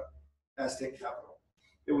Mexica Aztec capital.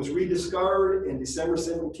 It was rediscovered in December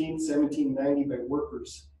 17, 1790 by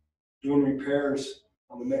workers doing repairs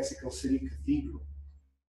on the Mexico City Cathedral.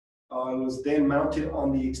 It was then mounted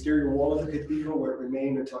on the exterior wall of the cathedral where it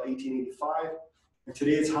remained until 1885. And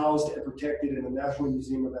today it's housed and protected in the National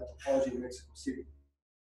Museum of Anthropology in Mexico City.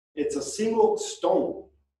 It's a single stone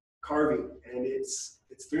carving, and it's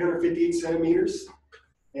 358 centimeters,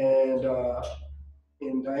 and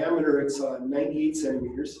in diameter it's 98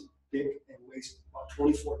 centimeters thick and weighs about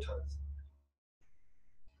 24 tons.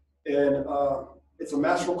 And it's a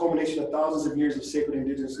masterful culmination of thousands of years of sacred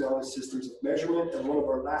indigenous knowledge systems of measurement, and one of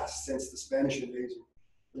our last since the Spanish invasion.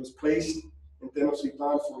 It was placed in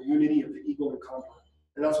Tenochtitlan for unity of the eagle and condor.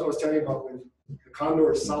 And that's what I was telling you about, when the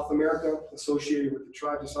condor is South America, associated with the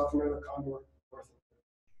tribes of South America, condor, North America.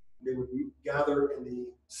 They would gather in the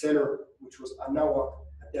center, which was Anahuac,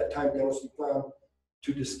 at that time Tenochtitlan,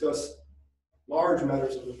 to discuss large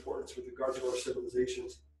matters of importance with regard to our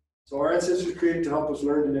civilizations. So our ancestors created to help us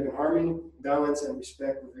learn to live in harmony, balance, and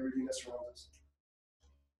respect with everything that surrounds us.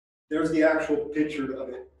 There's the actual picture of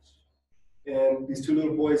it. And these 2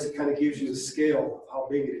 little boys, it kind of gives you the scale of how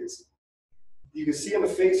big it is. You can see on the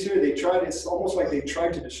face here, it's almost like they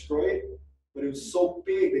tried to destroy it, but it was so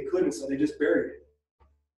big they couldn't, so they just buried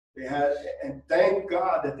it. And thank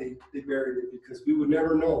God that they buried it, because we would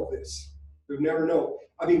never know this. We would never know.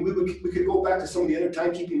 I mean, we could go back to some of the other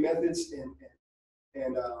timekeeping methods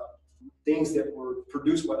and things that were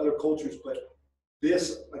produced by other cultures, but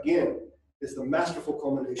this, again, is the masterful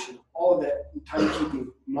culmination of all of that timekeeping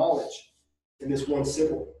knowledge in this one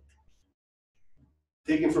symbol.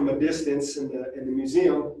 Taken from a distance in the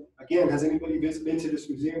museum. Again, has anybody been to this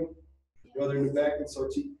museum? Brother in the back, and so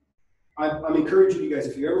I'm encouraging you guys,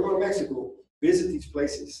 if you ever go to Mexico, visit these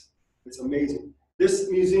places. It's amazing. This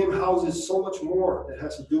museum houses so much more that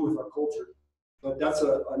has to do with our culture, but that's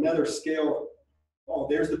another scale. Oh,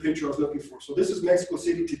 there's the picture I was looking for. So this is Mexico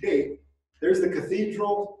City today. There's the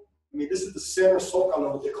cathedral. I mean, this is the center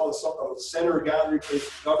Zócalo, what they call the Zócalo, the center gathering place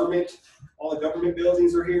of government. All the government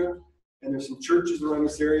buildings are here, and there's some churches around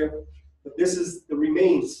this area. But this is the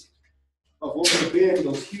remains of what would have been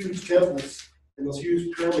those huge temples and those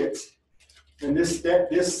huge pyramids. And this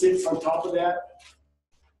sits on top of that.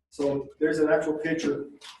 So there's an actual picture.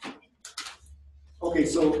 Okay,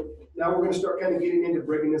 so now we're going to start kind of getting into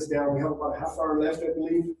breaking this down. We have about a half hour left, I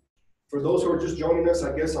believe. For those who are just joining us,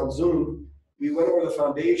 I guess on Zoom, we went over the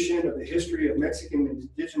foundation of the history of Mexican and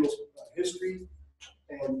Indigenous history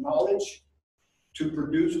and knowledge to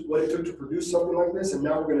produce what it took to produce something like this. And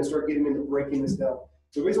now we're going to start getting into breaking this down.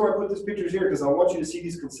 The reason why I put these pictures here is because I want you to see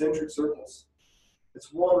these concentric circles.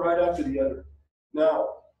 It's one right after the other. Now,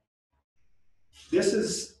 this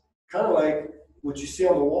is kind of like what you see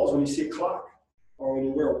on the walls when you see a clock or when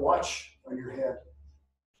you wear a watch on your hand.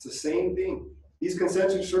 It's the same thing. These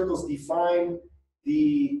concentric circles define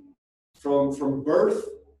from birth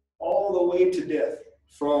all the way to death,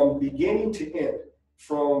 from beginning to end,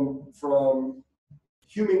 from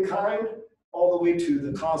humankind all the way to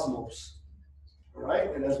the cosmos. All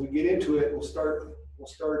right, and as we get into it, we'll start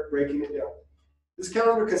breaking it down. This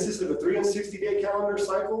calendar consists of a 360-day calendar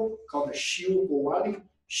cycle called the Shiu Powali.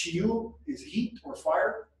 Shiu is heat or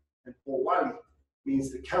fire, and Powali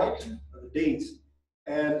means the count of the days,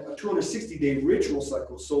 and a 260-day ritual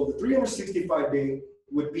cycle. So the 365-day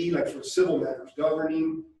would be like for civil matters,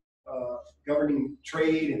 governing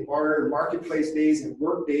trade and barter and marketplace days and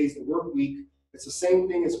work days, the work week. It's the same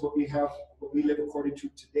thing as what we live according to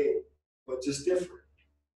today, but just different.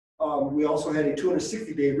 We also had a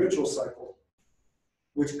 260-day ritual cycle,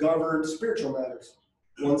 which governed spiritual matters,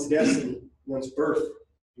 one's destiny, one's birth,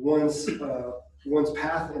 one's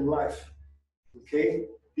path in life. Okay,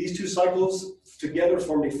 these two cycles together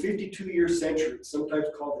formed a 52-year century, sometimes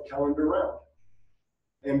called the calendar round.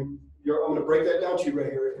 And I'm going to break that down to you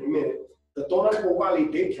right here in a minute. The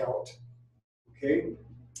Tonalamatl day count, okay,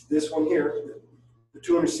 this one here, the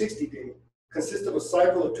 260-day, consists of a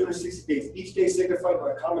cycle of 260 days, each day signified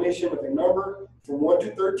by a combination of a number from 1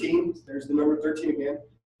 to 13, there's the number 13 again,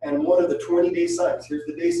 and one of the 20-day signs. Here's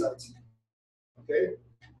the day signs. Okay?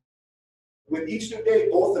 With each new day,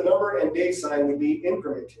 both the number and day sign would be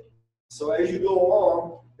incremented. So as you go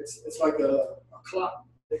along, it's like a clock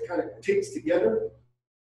that kind of ticks together,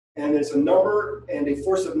 and there's a number and a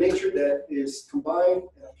force of nature that is combined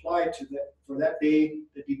and applied to that for that day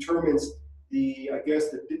that determines the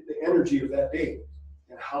energy of that day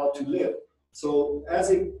and how to live. So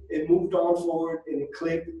as it moved on forward and it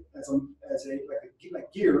clicked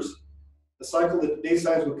like gears, the cycle of the day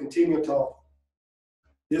signs would continue until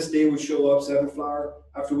this day would show up, 7th flower,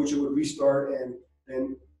 after which it would restart, and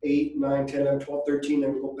then 8, 9, 10, 11, 12, 13,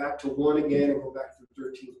 then we go back to 1 again and go back to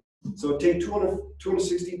 13. So it takes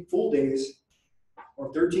 260 full days, or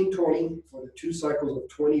 1320 for the two cycles of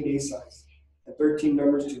 20 day signs, and 13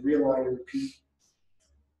 numbers to realign and repeat.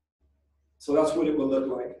 So that's what it would look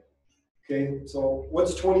like. Okay, so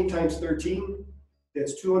what's 20 times 13?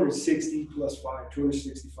 That's 260 plus 5,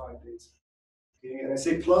 265 days. Okay, and I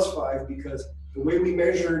say plus 5 because the way we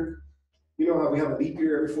measured, you know how we have a leap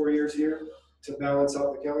year every 4 years here to balance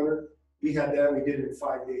out the calendar? We had that, we did it in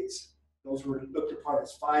 5 days. Those were looked upon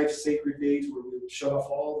as 5 sacred days where we would shut off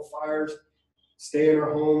all the fires, stay in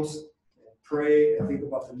our homes, and pray and think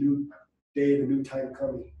about the new day, the new time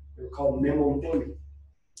coming. They were called M.E.Ch.A.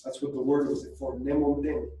 That's what the word was for,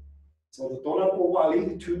 M.E.Ch.A. So the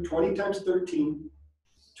Tonalamatl, 20 times 13,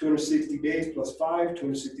 260 days plus 5,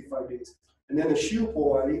 265 days. And then the Shiu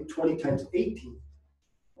Powali, 20 times 18,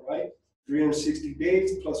 all right? 360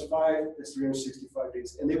 days plus 5 is 365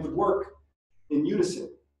 days. And they would work in unison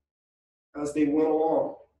as they went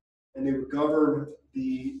along, and they would govern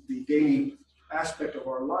the daily aspect of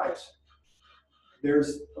our lives.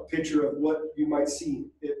 There's a picture of what you might see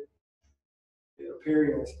it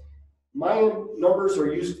appearing as. Mayan numbers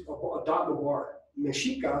are used a dot and a bar.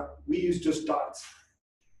 M.E.Ch.A, we use just dots.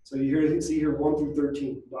 So you see here 1 through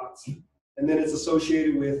 13 dots. And then it's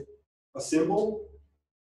associated with a symbol,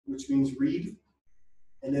 which means read.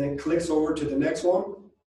 And then it clicks over to the next one,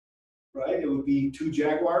 right? It would be 2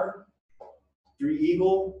 jaguar, 3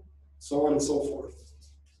 eagle, so on and so forth.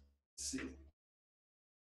 Let's see.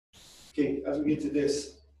 Okay, as we get to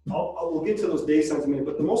this, we'll get to those day signs in a minute,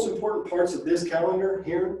 but the most important parts of this calendar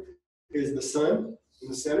here is the sun in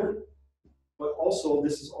the center, but also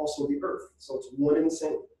this is also the earth, so it's one and the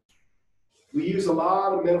same. We use a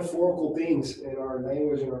lot of metaphorical things in our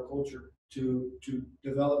language and our culture to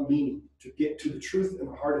develop meaning, to get to the truth in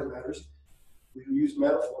the heart of matters. We use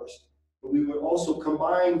metaphors, but we would also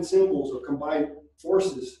combine symbols or combine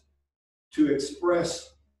forces to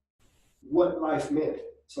express what life meant.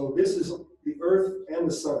 So this is the earth and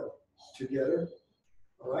the sun together,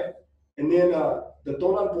 all right? And then the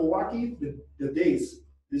Tonalamatl, the days,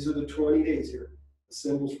 these are the 20 days here. the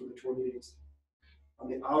symbols for the 20 days. On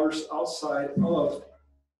the outside of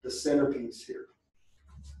the centerpiece here,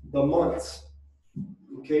 the months.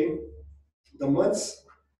 Okay, the months.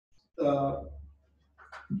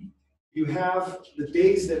 You have the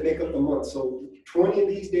days that make up the month. So 20 of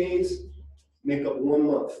these days make up 1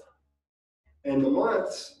 month. And the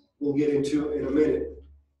months we'll get into in a minute.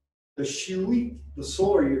 The Shui, the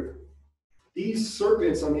solar year. These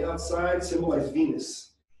serpents on the outside symbolize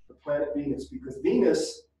Venus, the planet Venus, because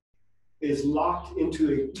Venus is locked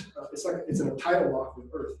into it's in a tidal lock with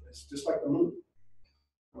Earth. It's just like the moon.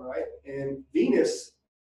 All right. And Venus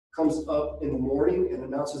comes up in the morning and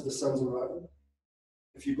announces the sun's arrival.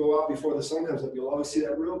 If you go out before the sun comes up, you'll always see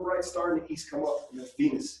that real bright star in the east come up, and that's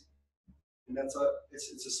Venus. And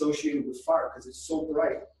it's associated with fire because it's so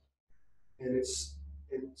bright, and it's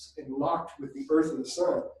locked with the earth and the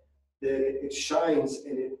sun that it shines,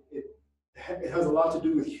 and it has a lot to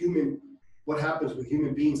do with what happens with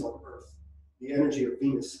human beings on Earth, the energy of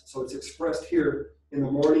Venus. So it's expressed here in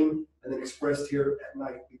the morning and then expressed here at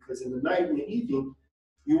night, because in the night and the evening,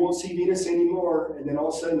 you won't see Venus anymore, and then all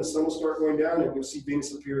of a sudden the sun will start going down and you'll see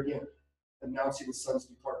Venus appear again, announcing the sun's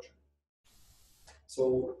departure.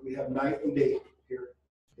 So we have night and day here.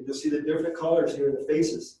 And you'll see the different colors here in the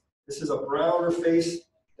faces. This is a browner face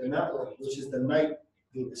than that one, which is the night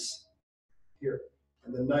Venus here.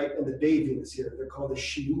 And the night and the day Venus here. They're called the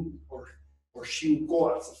Shiu or Shiu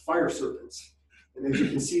Goats, the fire serpents. And as you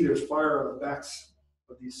can see, there's fire on the backs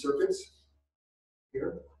of these serpents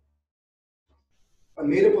here. And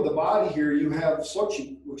made up of the body here, you have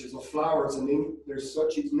Xochitl, which is a flower. It's a name. There's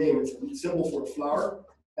Xochitl's name. It's a symbol for a flower,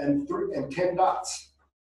 and 10 dots.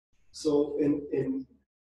 So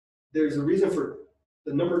there's a reason for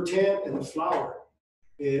the number 10 and the flower.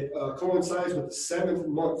 It coincides with the 7th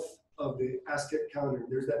month of the Aztec calendar.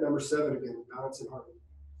 There's that number 7 again, balance and harmony.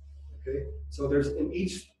 Okay, so there's in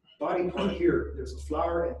each body part here, there's a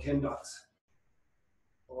flower and 10 dots,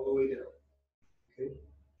 all the way down. Okay,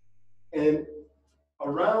 and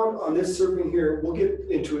around on this serpent here, we'll get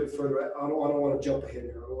into it further. I don't want to jump ahead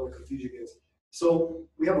here. I don't want to confuse you guys. So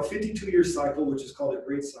we have a 52-year cycle, which is called a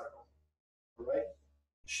great cycle. All right?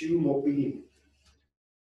 Shu Mopi.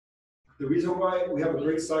 The reason why we have a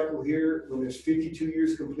great cycle here, when there's 52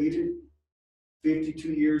 years completed,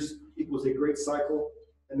 52 years equals a great cycle.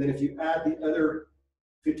 And then if you add the other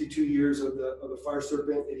 52 years of the fire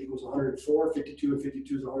serpent, it equals 104. 52 and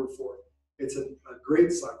 52 is 104. It's a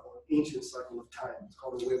great cycle. Ancient cycle of time. It's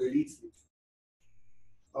called the Werikame.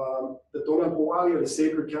 The Tonalamatl, or the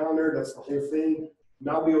sacred calendar, that's the whole thing.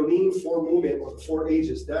 Nabiolin, 4 movement, or the 4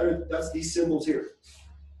 ages. That's these symbols here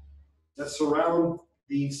that surround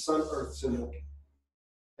the sun-earth symbol.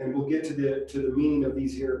 And we'll get to the meaning of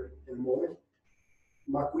these here in a moment.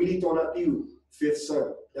 Makwili Tonatiuh, 5th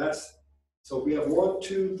sun. So we have 1,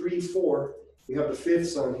 2, 3, 4. We have the 5th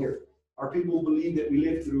sun here. Our people believe that we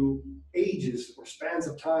live through ages or spans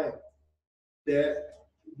of time, that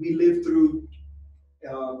we lived through,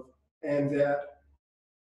 and that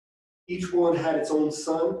each one had its own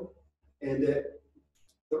sun, and that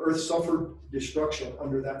the earth suffered destruction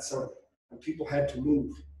under that sun, and people had to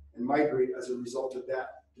move and migrate as a result of that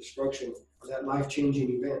destruction, or that life-changing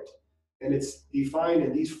event. And it's defined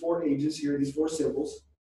in these 4 ages here, these 4 symbols,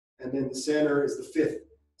 and then the center is the 5th.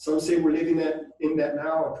 Some say we're living in that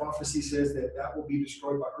now, and prophecy says that will be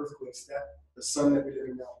destroyed by earthquakes, the sun that we're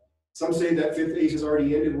living now. Some say that 5th age has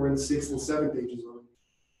already ended, we're in the 6th and 7th ages already.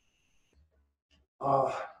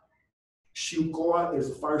 Xiucoa, there's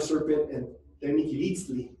a fire serpent, and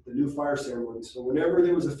Teotl, the new fire ceremony. So whenever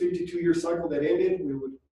there was a 52-year cycle that ended, we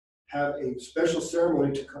would have a special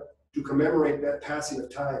ceremony to commemorate that passing of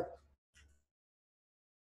time.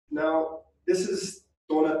 Now, this is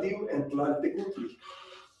Tonatiuh and Tlaltecuhtli.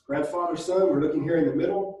 Grandfather, son, we're looking here in the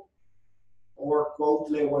middle, or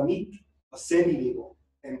Cuautlehuanit, ascending eagle,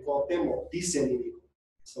 and Cuauhtémoc, descending eagle.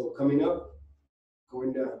 So coming up,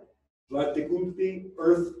 going down. Tlaltecuhtli,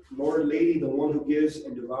 earth, Lord, lady, the one who gives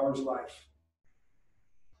and devours life.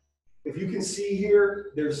 If you can see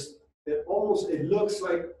here, it looks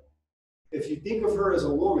like, if you think of her as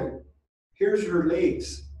a woman, here's her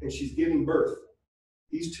legs, and she's giving birth.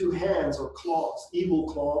 These 2 hands are claws, eagle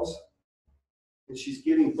claws, and she's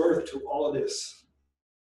giving birth to all of this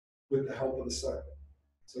with the help of the sun.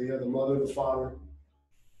 So you have the mother, the father,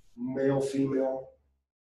 male, female,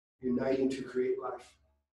 uniting to create life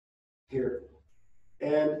here.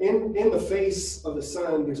 And in the face of the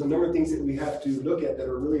sun, there's a number of things that we have to look at that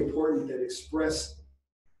are really important, that express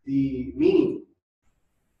the meaning.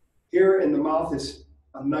 Here in the mouth is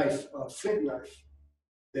a knife, a flint knife,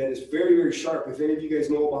 that is very, very sharp. If any of you guys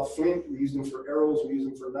know about flint, we use them for arrows, we use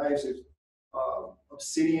them for knives.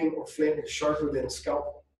 obsidian or flint is sharper than a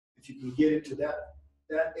scalpel. If you can get it to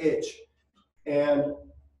that edge. And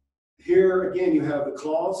here again, you have the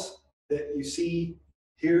claws that you see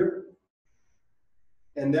here.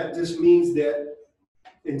 And that just means that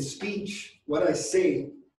in speech, what I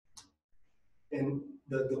say, and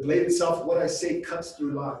the blade itself, what I say cuts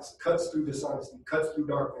through lies, cuts through dishonesty, cuts through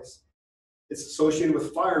darkness. It's associated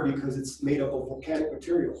with fire because it's made up of volcanic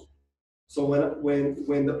material. So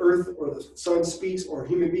when the earth or the sun speaks or a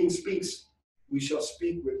human being speaks, we shall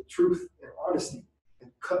speak with truth and honesty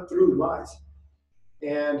and cut through lies.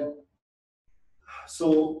 And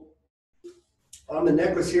so on the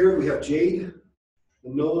necklace here, we have jade. The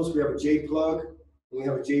nose, we have a jade plug, and we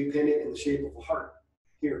have a jade pendant in the shape of a heart.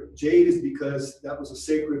 Here, jade is because that was a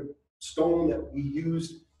sacred stone that we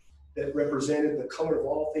used that represented the color of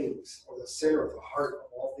all things, or the center of the heart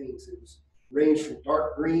of all things. It was ranged from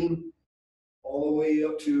dark green all the way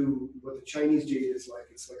up to what the Chinese jade is like.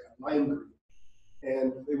 It's like a lime green.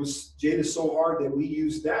 And jade is so hard that we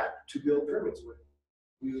use that to build pyramids with.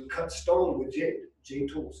 We would cut stone with jade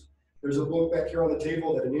tools. There's a book back here on the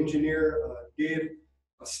table that an engineer did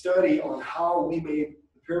a study on how we made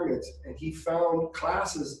the pyramids, and he found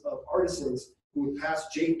classes of artisans who would pass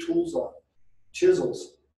jade tools on,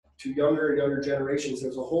 chisels, to younger and younger generations.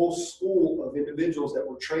 There's a whole school of individuals that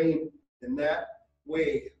were trained in that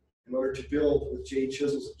way in order to build with jade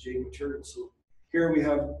chisels and jade materials. So here we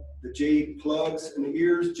have the jade plugs in the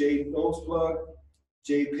ears, jade nose plug,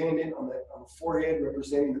 jade pendant on the forehead,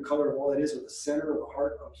 representing the color of all that is, or the center of the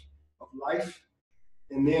heart of life.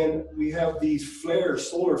 And then we have these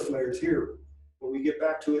flares, solar flares here. When we get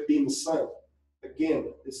back to it being the sun,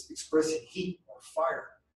 again, it's expressing heat or fire.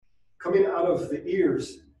 Coming out of the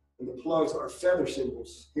ears and the plugs are feather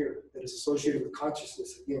symbols here that is associated with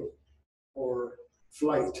consciousness again, or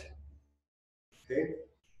flight. Okay?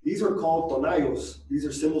 These are called tonallos. These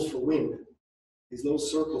are symbols for wind. These little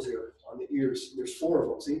circles here on the ears. There's 4 of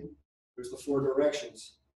them, see? There's the 4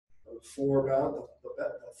 directions. The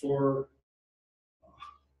 4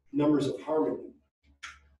 numbers of harmony.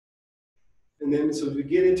 And then, so as we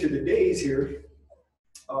get into the days here,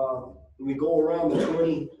 when we go around the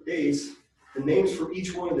 20 days, the names for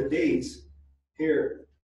each one of the days here,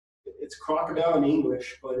 it's crocodile in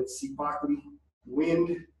English, but it's Sipakli,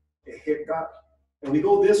 wind, Ehekat. And we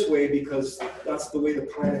go this way because that's the way the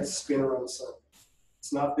planets spin around the sun.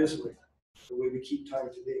 It's not this way, the way we keep time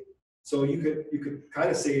today. So you could kind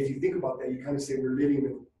of say, if you think about that, you kind of say we're living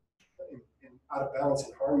in out of balance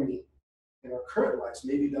and harmony in our current lives.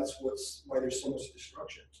 Maybe that's why there's so much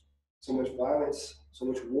destruction, so much violence, so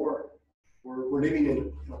much war. We're living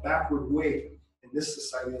in a backward way in this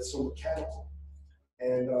society that's so mechanical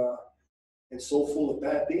and so full of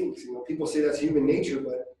bad things. You know, people say that's human nature,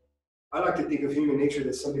 but I like to think of human nature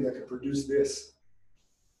as something that can produce this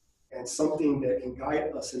and something that can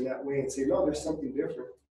guide us in that way and say, no, there's something different.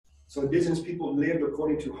 So indigenous people lived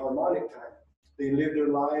according to harmonic time. They lived their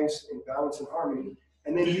lives in balance and harmony,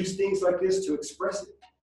 and then use things like this to express it.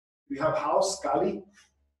 We have house, Kali,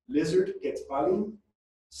 lizard, Quetzalcoatl,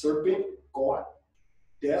 serpent, Coat,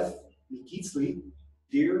 death, Mikitzli,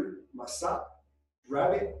 deer, Masat,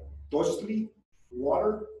 rabbit, Tochtli,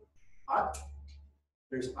 water, At,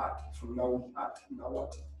 there's At, from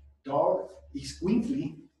Nawat, dog,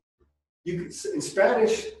 Isquintli. In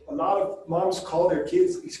Spanish, a lot of moms call their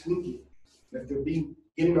kids Isquintli, if they're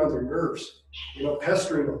getting on their nerves,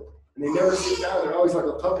 pestering them. And they never sit down. They're always like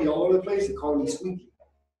a puppy all over the place. They call them Isquintli.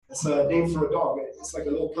 That's a name for a dog. It's like a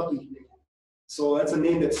little puppy name. So that's a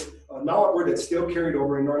name that's a Nahuatl word that's still carried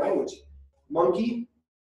over in our language. Monkey,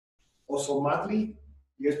 Osomatli.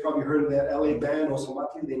 You guys probably heard of that LA band,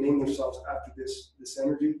 Osomatli. They named themselves after this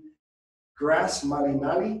energy. Grass,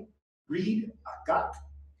 Malinali. Reed, Akat.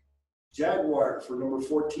 Jaguar for number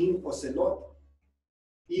 14, Ocelot.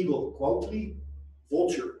 Eagle, Cuautli.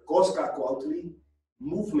 Vulture, Cosca Cuautli.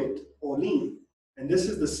 Movement, Olin. And this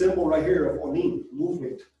is the symbol right here of Olin,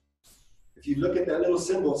 movement. If you look at that little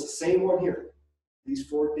symbol, it's the same one here. These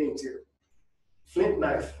 4 things here. Flint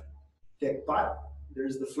knife, Tekpat.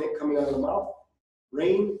 There's the flint coming out of the mouth.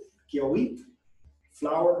 Rain, Kiawit.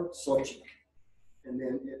 Flower, Sochi. And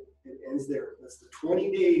then it ends there. That's the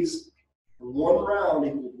 20 days. And 1 round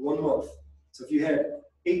equals 1 month. So if you had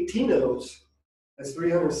 18 of those, that's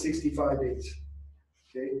 365 days.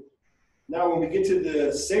 Okay. Now, when we get to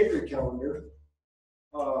the sacred calendar,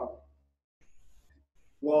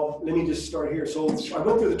 well, let me just start here. So I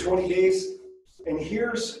go through the 20 days, and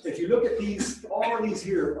if you look at all of these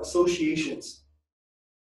here associations,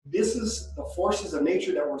 this is the forces of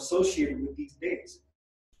nature that were associated with these days.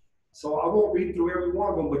 So I won't read through every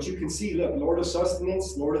one of them, but you can see, look, Lord of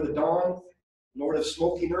Sustenance, Lord of the Dawn, Lord of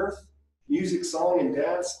smoking earth, music, song, and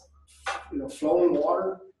dance, flowing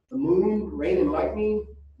water, the moon, rain and lightning,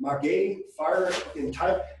 M.E.Ch.A, fire and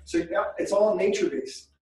time. So it's all nature-based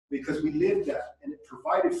because we lived that and it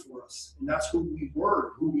provided for us. And that's who we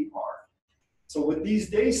were, who we are. So with these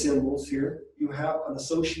day symbols here, you have an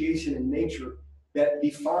association in nature that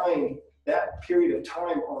defined that period of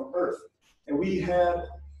time on earth. And we had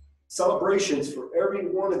celebrations for every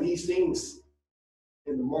one of these things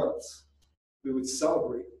in the months. We would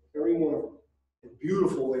celebrate every one of them in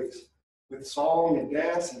beautiful ways with song and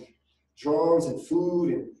dance and drums and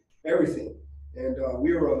food and everything. And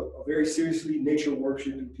we were a very seriously nature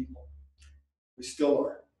worshiping people. We still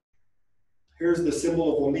are. Here's the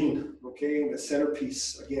symbol of Omin, okay, the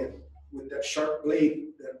centerpiece again, with that sharp blade,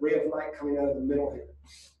 that ray of light coming out of the middle here,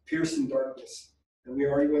 piercing darkness. And we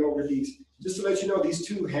already went over these. Just to let you know, these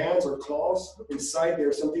two hands or claws inside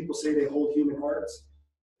there, some people say they hold human hearts,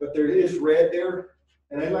 but there is red there.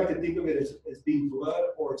 And I like to think of it as being blood,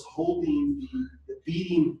 or it's holding the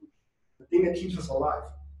beating, the thing that keeps us alive.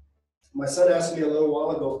 My son asked me a little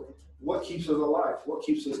while ago, what keeps us alive? What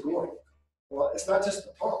keeps us going? Well, it's not just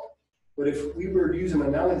the pump, but if we were to use an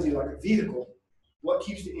analogy like a vehicle, what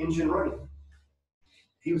keeps the engine running?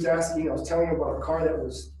 He was asking, I was telling him about a car that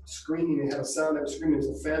was screaming and had a sound that was screaming. It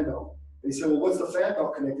was a fan belt. And he said, well, what's the fan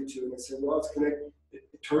belt connected to? And I said, well, it's connected. It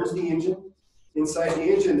turns the engine. Inside the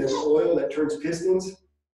engine, there's oil that turns pistons.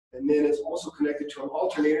 And then it's also connected to an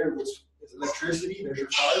alternator, which is electricity. There's your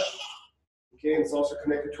fire. Okay, and it's also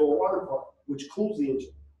connected to a water pump, which cools the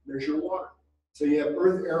engine. There's your water. So you have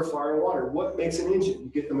earth, air, fire, and water. What makes an engine?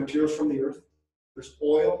 You get the materials from the earth. There's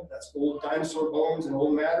oil, that's old dinosaur bones and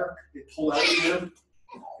old matter. They pull out of the earth.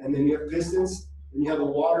 And then you have pistons, and you have the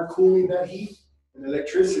water cooling that heat, and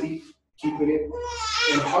electricity keeping it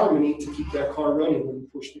in harmony to keep that car running when you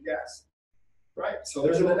push the gas. Right? So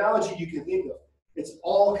there's an analogy you can think of. It's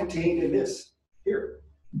all contained in this here.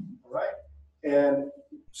 All right? And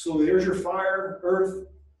so there's your fire, earth,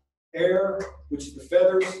 air, which is the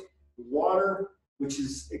feathers, water, which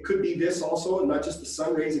is, it could be this also, not just the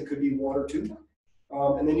sun rays, it could be water too.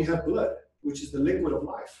 And then you have blood, which is the liquid of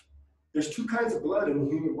life. There's two kinds of blood in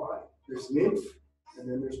the human body. There's lymph, and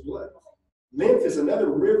then there's blood. Lymph is another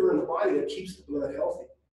river in the body that keeps the blood healthy.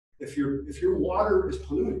 If your water is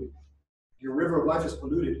polluted, your river of life is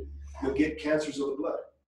polluted, you'll get cancers of the blood.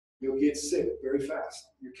 You'll get sick very fast.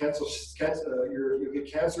 You'll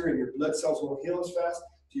get cancer, and your blood cells won't heal as fast.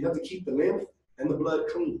 So you have to keep the lymph and the blood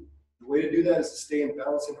clean. The way to do that is to stay in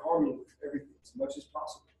balance and harmony with everything as much as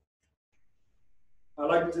possible. I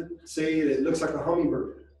like to say that it looks like a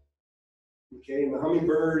hummingbird. Okay, and the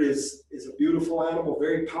hummingbird is a beautiful animal,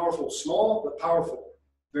 very powerful, small but powerful,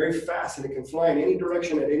 very fast, and it can fly in any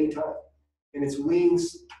direction at any time. And its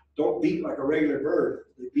wings don't beat like a regular bird.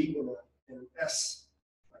 They beat in an S,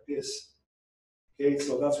 like this. Okay,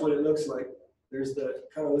 so that's what it looks like. There's the,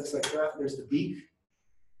 kind of looks like that. There's the beak,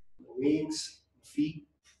 the wings, the feet.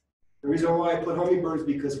 The reason why I put hummingbirds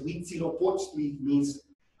because Huitzilopochtli means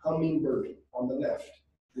hummingbird on the left,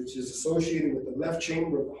 which is associated with the left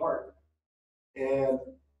chamber of the heart. And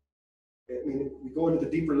I mean, we go into the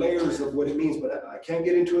deeper layers of what it means, but I can't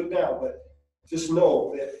get into it now. But just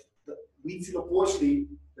know that the Huitzilopochtli,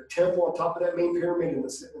 the temple on top of that main pyramid in the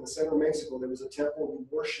center of Mexico, there was a temple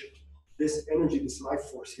who worshipped this energy, this life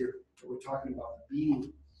force here that we're talking about, the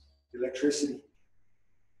being, the electricity,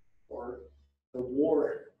 or the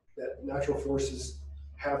war that natural forces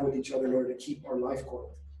have with each other in order to keep our life going.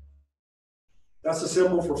 That's a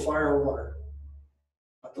symbol for fire and water.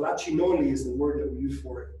 Atlachinoli is the word that we use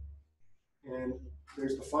for it. And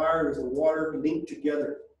there's the fire, there's the water linked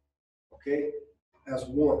together, okay, as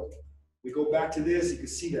one. We go back to this, you can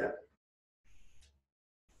see that.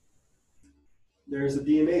 There's the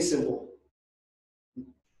DNA symbol.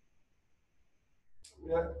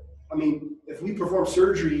 Yeah, I mean, if we performed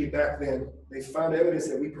surgery back then, they found evidence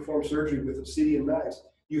that we performed surgery with obsidian knives.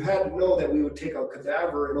 You had to know that we would take a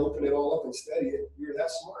cadaver and open it all up and study it. We were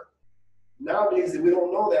that smart. Nowadays, we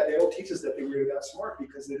don't know that. They don't teach us that they were that smart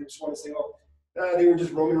because they just want to say, oh, they were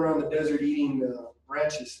just roaming around the desert eating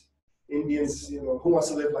branches. Indians, who wants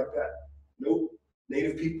to live like that? Nope.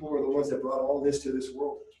 Native people are the ones that brought all this to this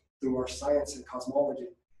world through our science and cosmology.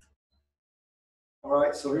 All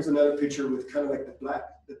right, so here's another picture with kind of like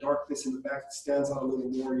the darkness in the back that stands out a little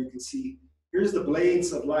more. You can see, here's the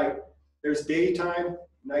blades of light. There's daytime,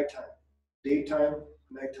 nighttime. Daytime,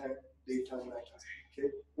 nighttime, daytime, nighttime. Okay,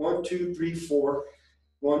 1, 2, 3, 4.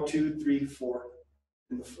 1, 2, 3, 4.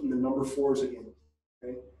 And the number 4s again.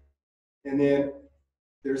 Okay, and then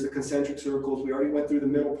there's the concentric circles. We already went through the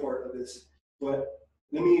middle part of this, but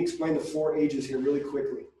let me explain the 4 ages here really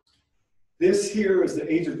quickly. This here is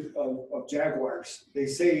the age of jaguars. They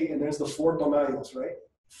say, and there's the 4 Tonalamatl, right?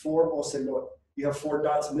 4 ocelot. You have 4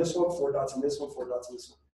 dots in this one, 4 dots in this one, 4 dots in this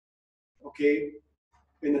one. Okay?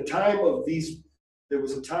 In the time of these, there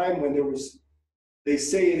was a time when they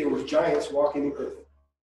say there were giants walking the earth,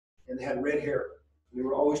 and they had red hair. They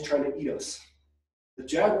were always trying to eat us. The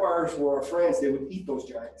jaguars were our friends. They would eat those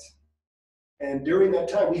giants. And during that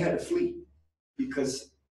time, we had to flee because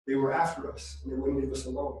they were after us, and they wouldn't leave us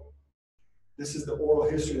alone. This is the oral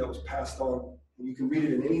history that was passed on, and you can read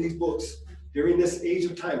it in any of these books. During this age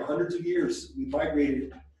of time, hundreds of years, we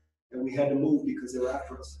migrated, and we had to move because they were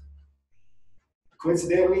after us.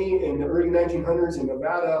 Coincidentally, in the early 1900s in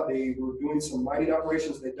Nevada, they were doing some mining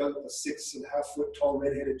operations. They dug up a 6.5-foot tall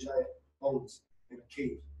red-headed giant bones in a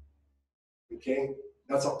cave. Okay,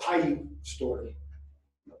 that's a Paiute story.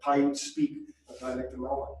 The Paiute speak a dialect of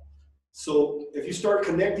Nahuatl. So if you start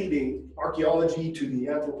connecting the archaeology to the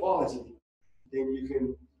anthropology, then you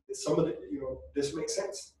can, some of the, this makes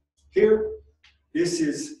sense. Here, this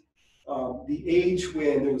is the age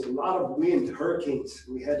when there was a lot of wind, hurricanes,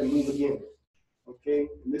 and we had to move again. Okay,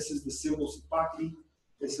 and this is the symbol Supakli.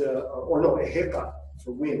 It's a Heka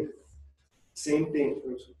for wind. Same thing.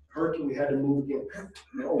 There was a hurricane, we had to move again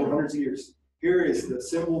over hundreds of years. Here is the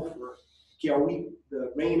symbol for Kiawi,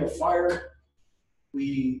 the rain of fire.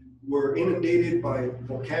 We were inundated by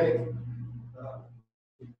volcanic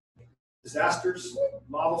disasters,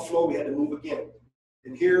 lava flow, we had to move again.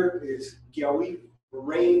 And here is Kiawi, the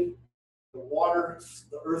rain, the water,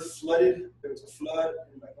 the earth flooded. There was a flood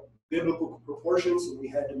in like biblical proportions, and we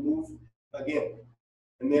had to move again.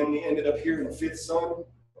 And then we ended up here in the 5th sun.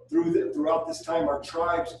 Throughout this time, our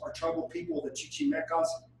tribal people, the Chichimecas,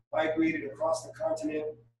 migrated across the continent,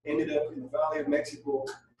 ended up in the Valley of Mexico,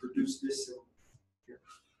 and produced this symbol here.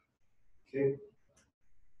 Okay.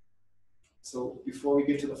 So before we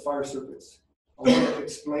get to the fire serpents, I want to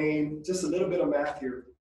explain just a little bit of math here.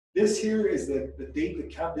 This here is the date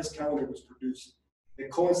this calendar was produced. It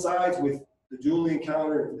coincides with the Julian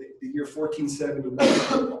calendar, the year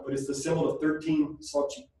 1479, but it's the symbol of 13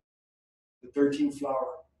 Sochi, the 13th flower.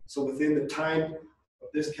 So within the time of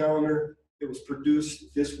this calendar, it was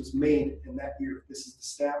produced, this was made in that year. This is the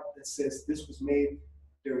stamp that says this was made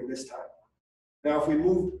during this time. Now, if we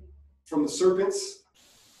move from the serpents,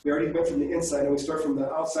 we already went from the inside, and we start from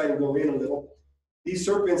the outside and go in a little. These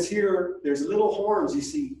serpents here, there's little horns you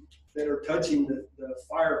see that are touching the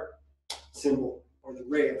fire symbol or the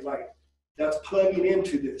ray of light. That's plugging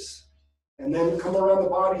into this. And then come around the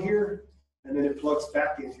body here, and then it plugs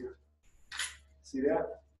back in here. See that?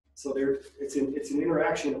 So it's an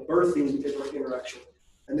interaction, a birthing interaction.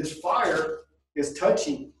 And this fire is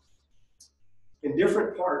touching in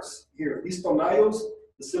different parts here. These tonallos,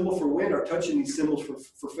 the symbol for wind, are touching these symbols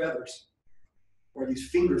for feathers, or these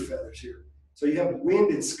finger feathers here. So you have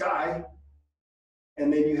wind and sky,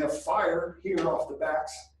 and then you have fire here off the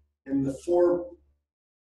backs, and the 4,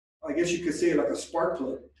 I guess you could say like a spark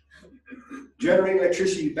plug, generating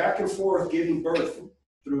electricity back and forth, giving birth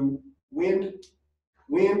through wind,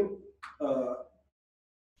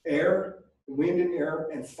 air,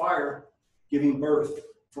 and fire, giving birth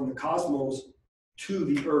from the cosmos to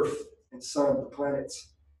the earth and sun, the planets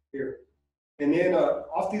here. And then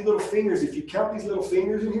off these little fingers, if you count these little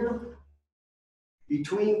fingers in here,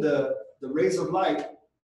 between the rays of light,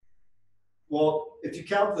 well, if you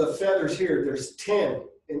count the feathers here, there's 10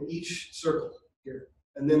 in each circle here.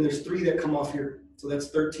 And then there's 3 that come off here. So that's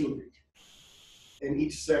 13 in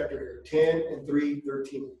each sector here. 10 and 3,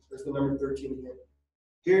 13. There's the number 13 again.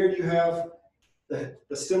 Here you have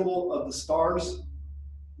the symbol of the stars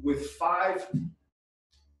with 5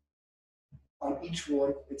 on each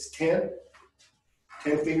one. It's 10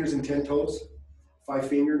 fingers and 10 toes. 5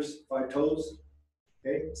 fingers, 5 toes.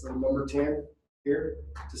 Okay, so number 10 here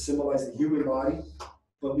to symbolize the human body.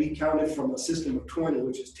 But we counted from a system of 20,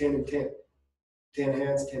 which is 10 and 10. 10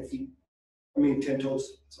 hands, 10 feet. 10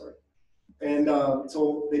 toes, sorry. And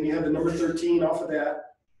so then you have the number 13 off of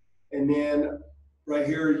that. And then right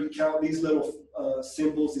here, you count these little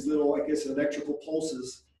symbols, these little, I guess, electrical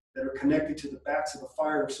pulses that are connected to the backs of the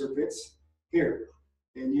fire serpents here.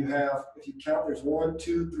 And you have, if you count, there's 1,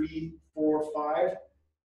 2, 3, 4, 5.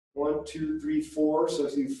 1, 2, 3, 4. So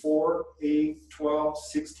it's 4, 8, 12,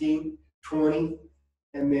 16, 20,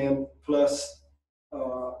 and then plus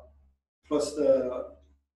the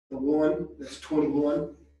 1, that's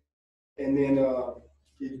 21. And then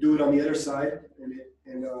you do it on the other side,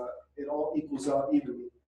 and it all equals out evenly.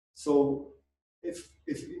 So if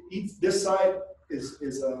this side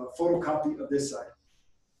is a photocopy of this side,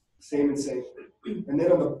 same and same. And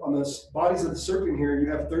then on the bodies of the serpent here, you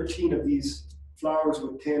have 13 of these flowers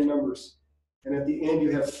with 10 numbers. And at the end,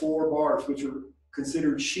 you have 4 bars, which are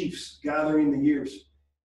considered sheaves, gathering the years.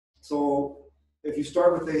 So if you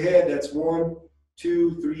start with the head, that's 1,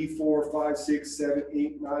 2, 3, 4, 5, 6, 7,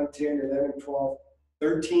 8, 9, 10, 11, 12,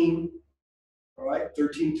 13. All right,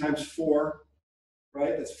 13 times 4,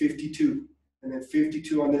 right? That's 52. And then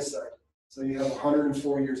 52 on this side. So you have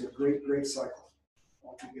 104 years of great cycle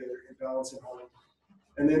altogether in balance and harmony.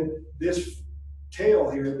 And then this tail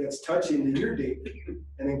here that's touching the year date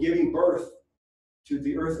and then giving birth to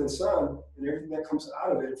the earth and sun and everything that comes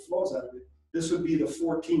out of it, flows out of it. This would be the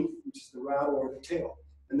 14th, which is the rattle or the tail.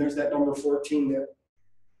 And there's that number 14 that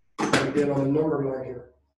I did on the number line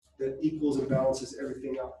here that equals and balances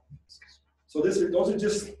everything out. So that's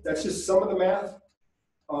just some of the math.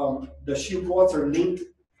 The shoe quads are linked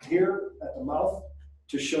here at the mouth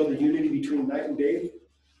to show the unity between night and day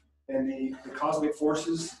and the cosmic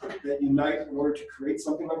forces that unite in order to create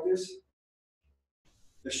something like this.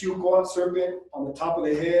 The shoe quad serpent on the top of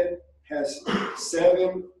the head has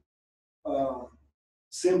 7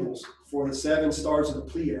 symbols for the 7 stars of the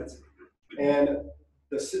Pleiades. And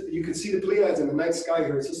you can see the Pleiades in the night sky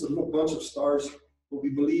here. It's just a little bunch of stars, but we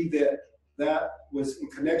believe that was in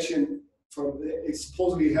connection from, it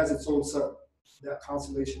supposedly has its own sun, that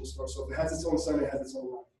constellation of stars. So if it has its own sun, it has its own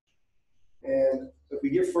light. And if we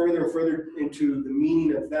get further and further into the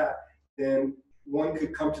meaning of that, then one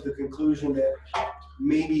could come to the conclusion that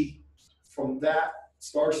maybe from that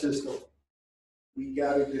star system, we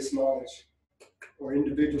gathered this knowledge, or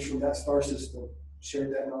individuals from that star system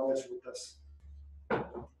shared that knowledge with us.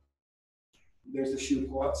 There's the shoe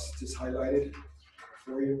quads just highlighted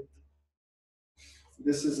for you.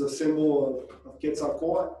 This is a symbol of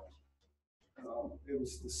Quetzalcoatl. It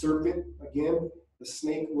was the serpent again. The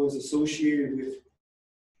snake was associated with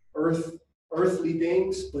earthly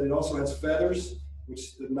things, but it also has feathers,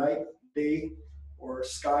 which the night, day, or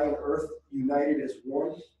sky and earth united as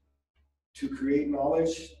one to create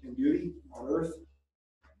knowledge and beauty on earth.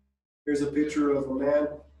 Here's a picture of a man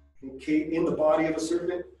in the body of a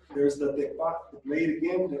serpent. There's the blade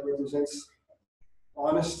again that represents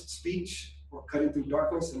honest speech or cutting through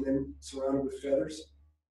darkness, and then surrounded with feathers.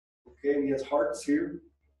 Okay, and he has hearts here.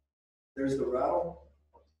 There's the rattle.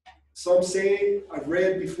 Some say, I've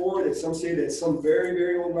read before that some say that some very,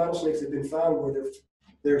 very old rattlesnakes have been found where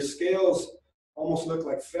their scales almost look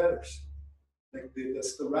like feathers. Like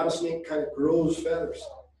the rattlesnake kind of grows feathers.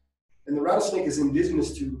 And the rattlesnake is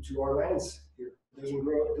indigenous to our lands here. It doesn't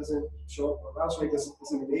grow, it doesn't show up. A rattlesnake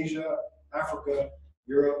isn't in Asia, Africa,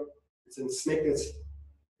 Europe. It's a snake that's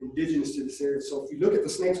indigenous to this area. So if you look at the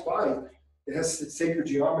snake's body, it has sacred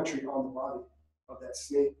geometry on the body of that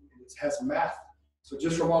snake, and it has math. So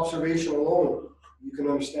just from observation alone, you can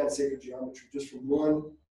understand sacred geometry just from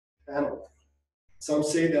one animal. Some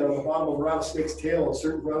say that on the bottom of a rattlesnake's tail, on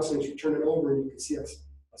certain rattlesnakes, you turn it over and you can see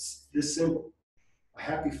this symbol, a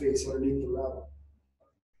happy face underneath the rattle.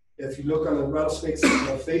 If you look on the rattlesnake's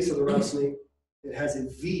face of the rattlesnake, it has a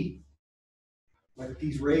V, like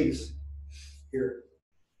these rays here,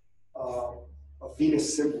 a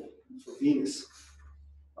Venus symbol for Venus.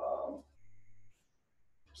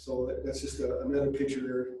 So that's just another picture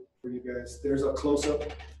there for you guys. There's a close-up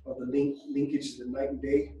of the linkage to the night and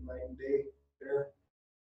day there,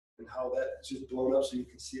 and how that's just blown up so you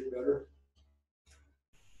can see it better.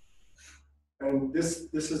 And this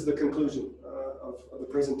is the conclusion of the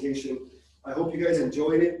presentation. I hope you guys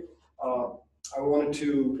enjoyed it. I wanted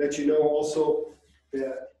to let you know also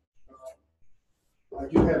that I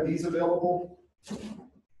do have these available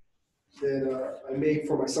that I made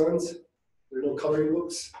for my sons. They're little coloring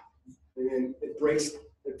books, and it breaks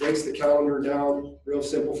the calendar down real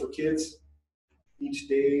simple for kids. Each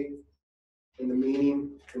day and the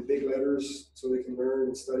meaning in big letters so they can learn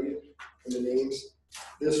and study it, and the names.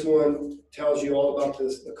 This one tells you all about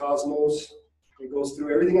the cosmos. It goes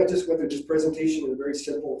through everything I just went through this presentation in a very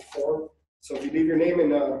simple form. So if you leave your name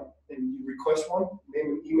and you request one,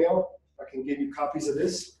 name and email, I can give you copies of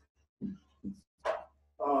this.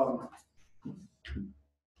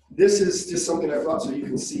 This is just something I brought so you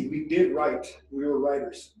can see. We did write, we were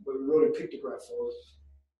writers, but we wrote a pictograph for it.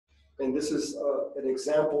 And this is an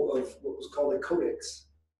example of what was called a codex,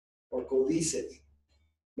 or codice.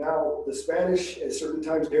 Now, the Spanish, at certain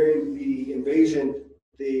times during the invasion,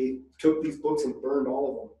 they took these books and burned all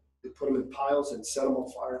of them. They put them in piles and set them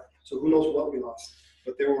on fire. So who knows what we lost.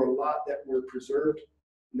 But there were a lot that were preserved.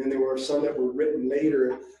 And then there were some that were written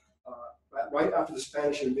later, right after the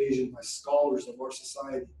Spanish invasion, by scholars of our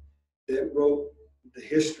society that wrote the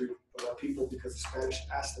history of our people because the Spanish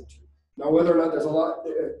asked them to. Now, whether or not there's a lot,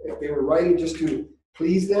 if they were writing just to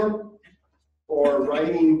please them or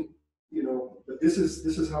writing, but this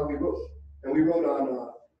is how we wrote. and we wrote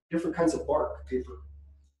on different kinds of bark paper.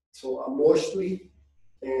 So mostly,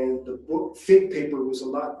 and the book fig paper was a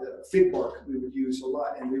lot. Fig bark we would use a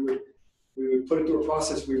lot, and we would put it through a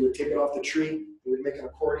process. We would take it off the tree. We would make an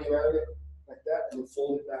accordion out of it like that, and then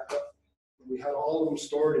fold it back up. And we had all of them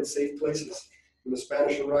stored in safe places. When the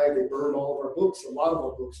Spanish arrived, they burned all of our books, a lot of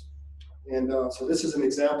our books. And so this is an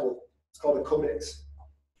example. It's called a codex.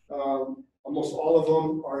 Almost all of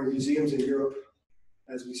them are in museums in Europe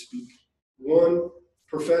as we speak. One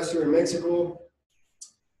professor in Mexico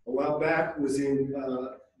a while back was in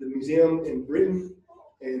the museum in Britain,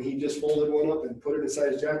 and he just folded one up and put it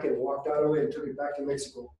inside his jacket and walked out of it and took it back to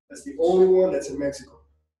Mexico. That's the only one that's in Mexico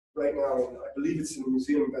right now. And I believe it's in the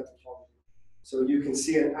Museum of Anthropology. So you can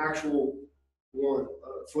see an actual one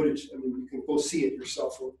footage. I mean, you can go see it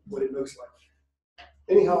yourself what it looks like.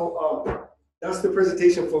 Anyhow, that's the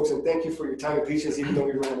presentation, folks, and thank you for your time and patience, even though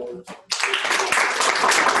we ran over.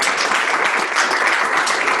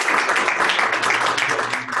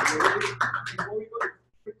 Before we go to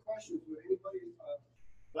quick questions, would anybody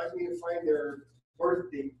like me to find their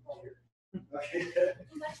birthday on here? Okay.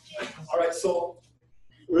 All right, so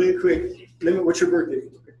really quick, what's your birthday?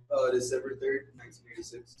 December 3rd,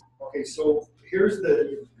 1986. Okay, so here's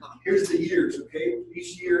the years, okay?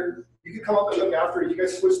 Each year, you can come up and look after. You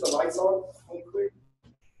guys switch the lights on really quick.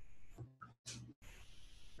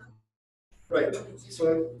 Right,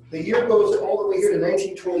 so the year goes all the way here to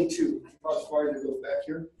 1922, as far as it goes back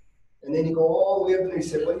here. And then you go all the way up and you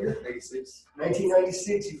say, what year? 96.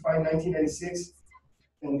 1996, you find 1996,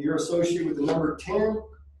 and you're associated with the number 10,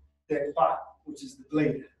 Tecpat, which is the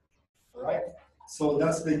blade, all right? So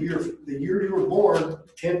that's the year you were born,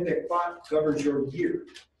 10 Tecpat governs your year.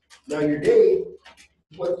 Now your day,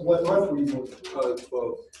 what month were you born?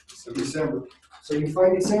 12. December. So you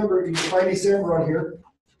find December on here.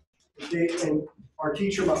 Okay, and our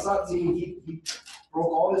teacher, Masatzi, he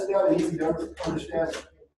broke all this down and easy to understand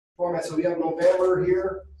format. So we have November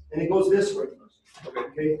here, and it goes this way.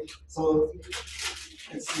 Okay, so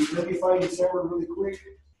let's see, let me find December really quick.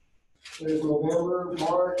 There's November,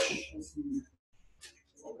 March, let's see.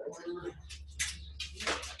 November.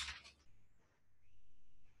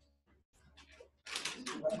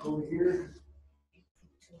 Back over here.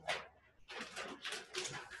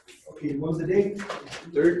 Okay, what's the date?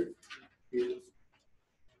 3rd.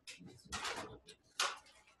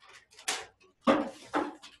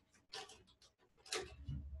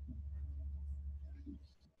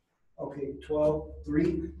 Okay,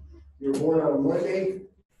 12/3. You were born on a Monday,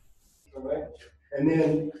 all right? And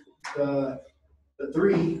then the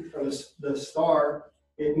 3, or the star,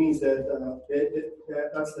 it means that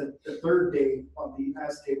that's the 3rd day of the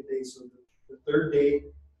Aztec day. So the 3rd day,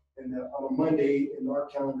 and on a Monday in our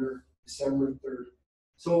calendar, December 3rd.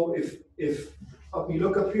 So if you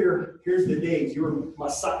look up here, here's the days. You're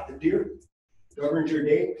Masak, the deer, governs your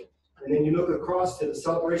day. And then you look across to the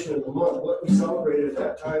celebration of the month. What we celebrated at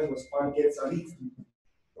that time was M.E.Ch.A.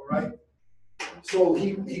 All right? So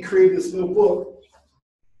he created this little book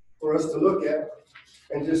for us to look at.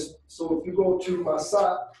 And just, so if you go to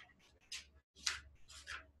Masak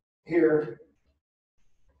here,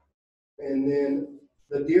 and then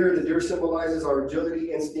the deer symbolizes our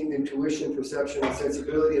agility, instinct, intuition, perception, and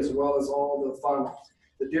sensibility, as well as all the fun.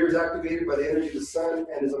 The deer is activated by the energy of the sun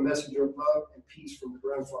and is a messenger of love and peace from the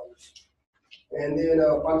grandfathers. And then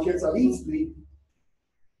M.E.Ch.A,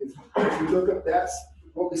 if you look up, that's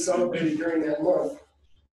what we celebrated during that month.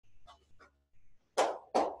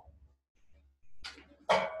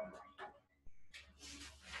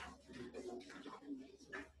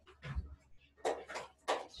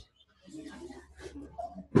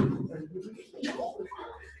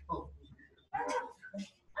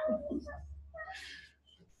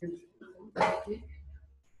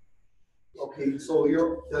 Okay, so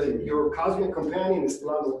your cosmic companion is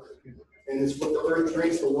Tlaloc, and it's what the earth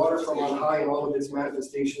drinks the water from on high in all of its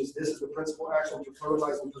manifestations. This is the principal action to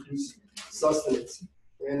fertilize and produce sustenance.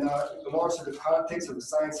 And it belongs to the context of the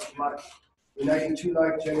science of life, uniting two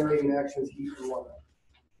life-generating actions, heat and water.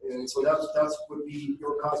 And so that's would be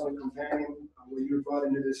your cosmic companion, when you're brought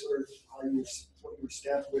into this earth, what you're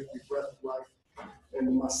stamped with, your breath of life, and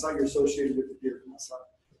the Masai you're associated with the deer, Masai.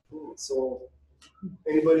 So,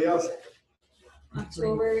 anybody else?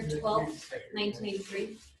 October 12th,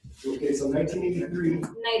 1983. Okay, so 1983.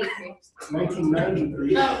 93.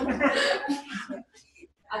 1993.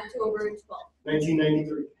 October 12th.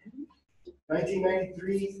 1993.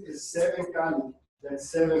 1993 is 7 Kali, that's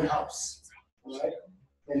 7 house. All right?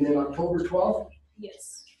 And then October 12th?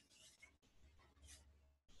 Yes.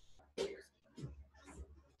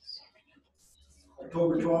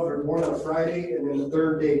 October 12th, we're born on a Friday, and then the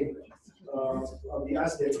 3rd day of the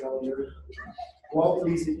Aztec calendar.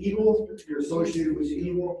 Cuautli is the eagle, you're associated with the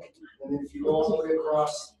eagle, and then if you go all the way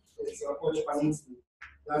across, it's Ochpanistli.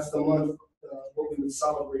 That's the month what we would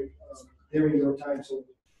celebrate during your time. So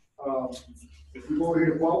if we go over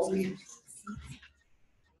here to Cuautli,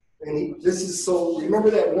 and this is, so remember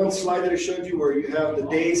that one slide that I showed you where you have the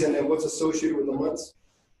days and then what's associated with the months?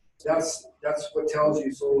 That's what tells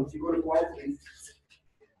you. So if you go to Cuautli,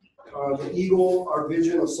 the eagle, our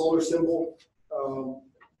vision, a solar symbol,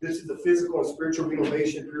 this is the physical and spiritual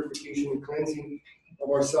renovation, purification, and cleansing of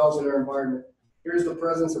ourselves and our environment. Here's the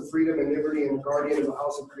presence of freedom and liberty and guardian of the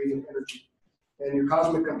house of creating energy. And your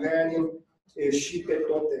cosmic companion is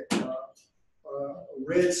Teotl, a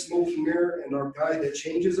red smoky mirror and our guide that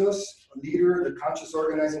changes us, a leader, the conscious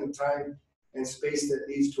organizing of time and space that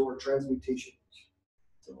leads to our transmutation.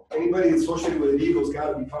 So anybody associated with an eagle's got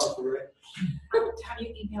to be powerful, right? How do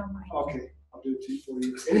you email mine? Okay, I'll do it for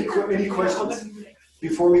you. Any questions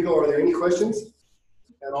before we go? Are there any questions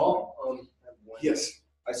at all? Yes.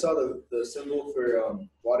 I saw the symbol for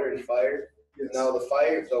water and fire. Yes. Now the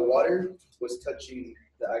water was touching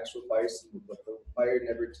the actual fire symbol, but the fire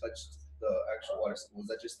never touched the actual water symbol. Was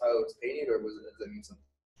that just how it was painted, or does that mean something?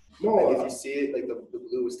 No. Like if you see it, like the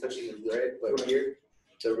blue was touching the red, but Right. here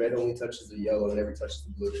the red only touches the yellow, and never touches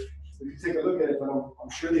the blue. So you take a look at it, but I'm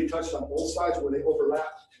sure they touched on both sides where they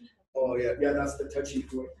overlap. Oh yeah. Yeah, that's the touchy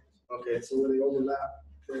point. Okay. So where they overlap,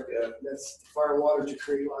 Yeah. that's fire and water to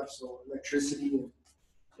create life. So electricity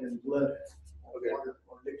and blood, or Okay. water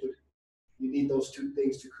or liquid. You need those two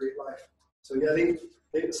things to create life. So yeah,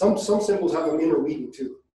 they some symbols have an inner meaning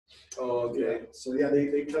too. Oh okay. Yeah. So yeah,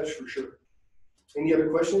 they touch for sure. Any other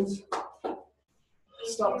questions?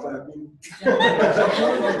 Stop clapping.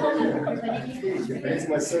 That's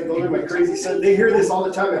my son. Those are my crazy son. They hear this all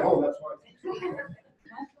the time at home. That's why.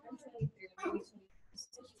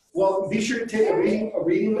 Well, be sure to take a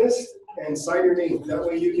reading list and sign your name. That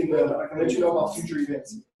way you can I can let you know about future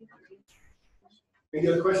events. Any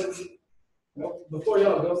other questions? No. Before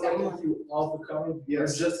y'all go, thank you all for coming.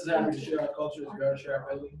 Yes. We're just as happy to share our culture as we are to share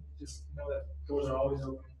our building. Just know that doors are always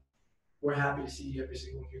open. We're happy to see every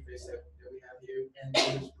single new face that we have here. And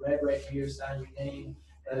there's red right here, sign your name.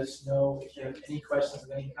 Let us know if you have any questions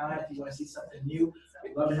of any kind. If you want to see something new,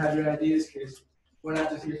 we'd love to have your ideas because we're not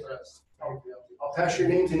just here for us. I'll pass your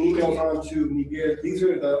names and emails on to Miguel. These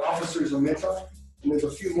are the officers of M.E.Ch.A, and there's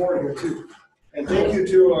a few more in here too. And thank you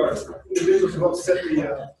to our individuals who helped set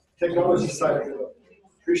the technology side of it up.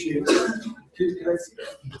 Appreciate it. Can I see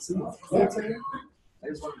that? I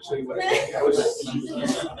just wanted to show you what I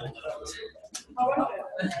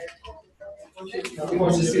He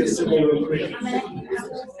wants to see a symbol real quick.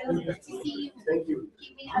 Thank you.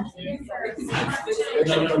 Thanks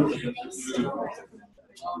for coming.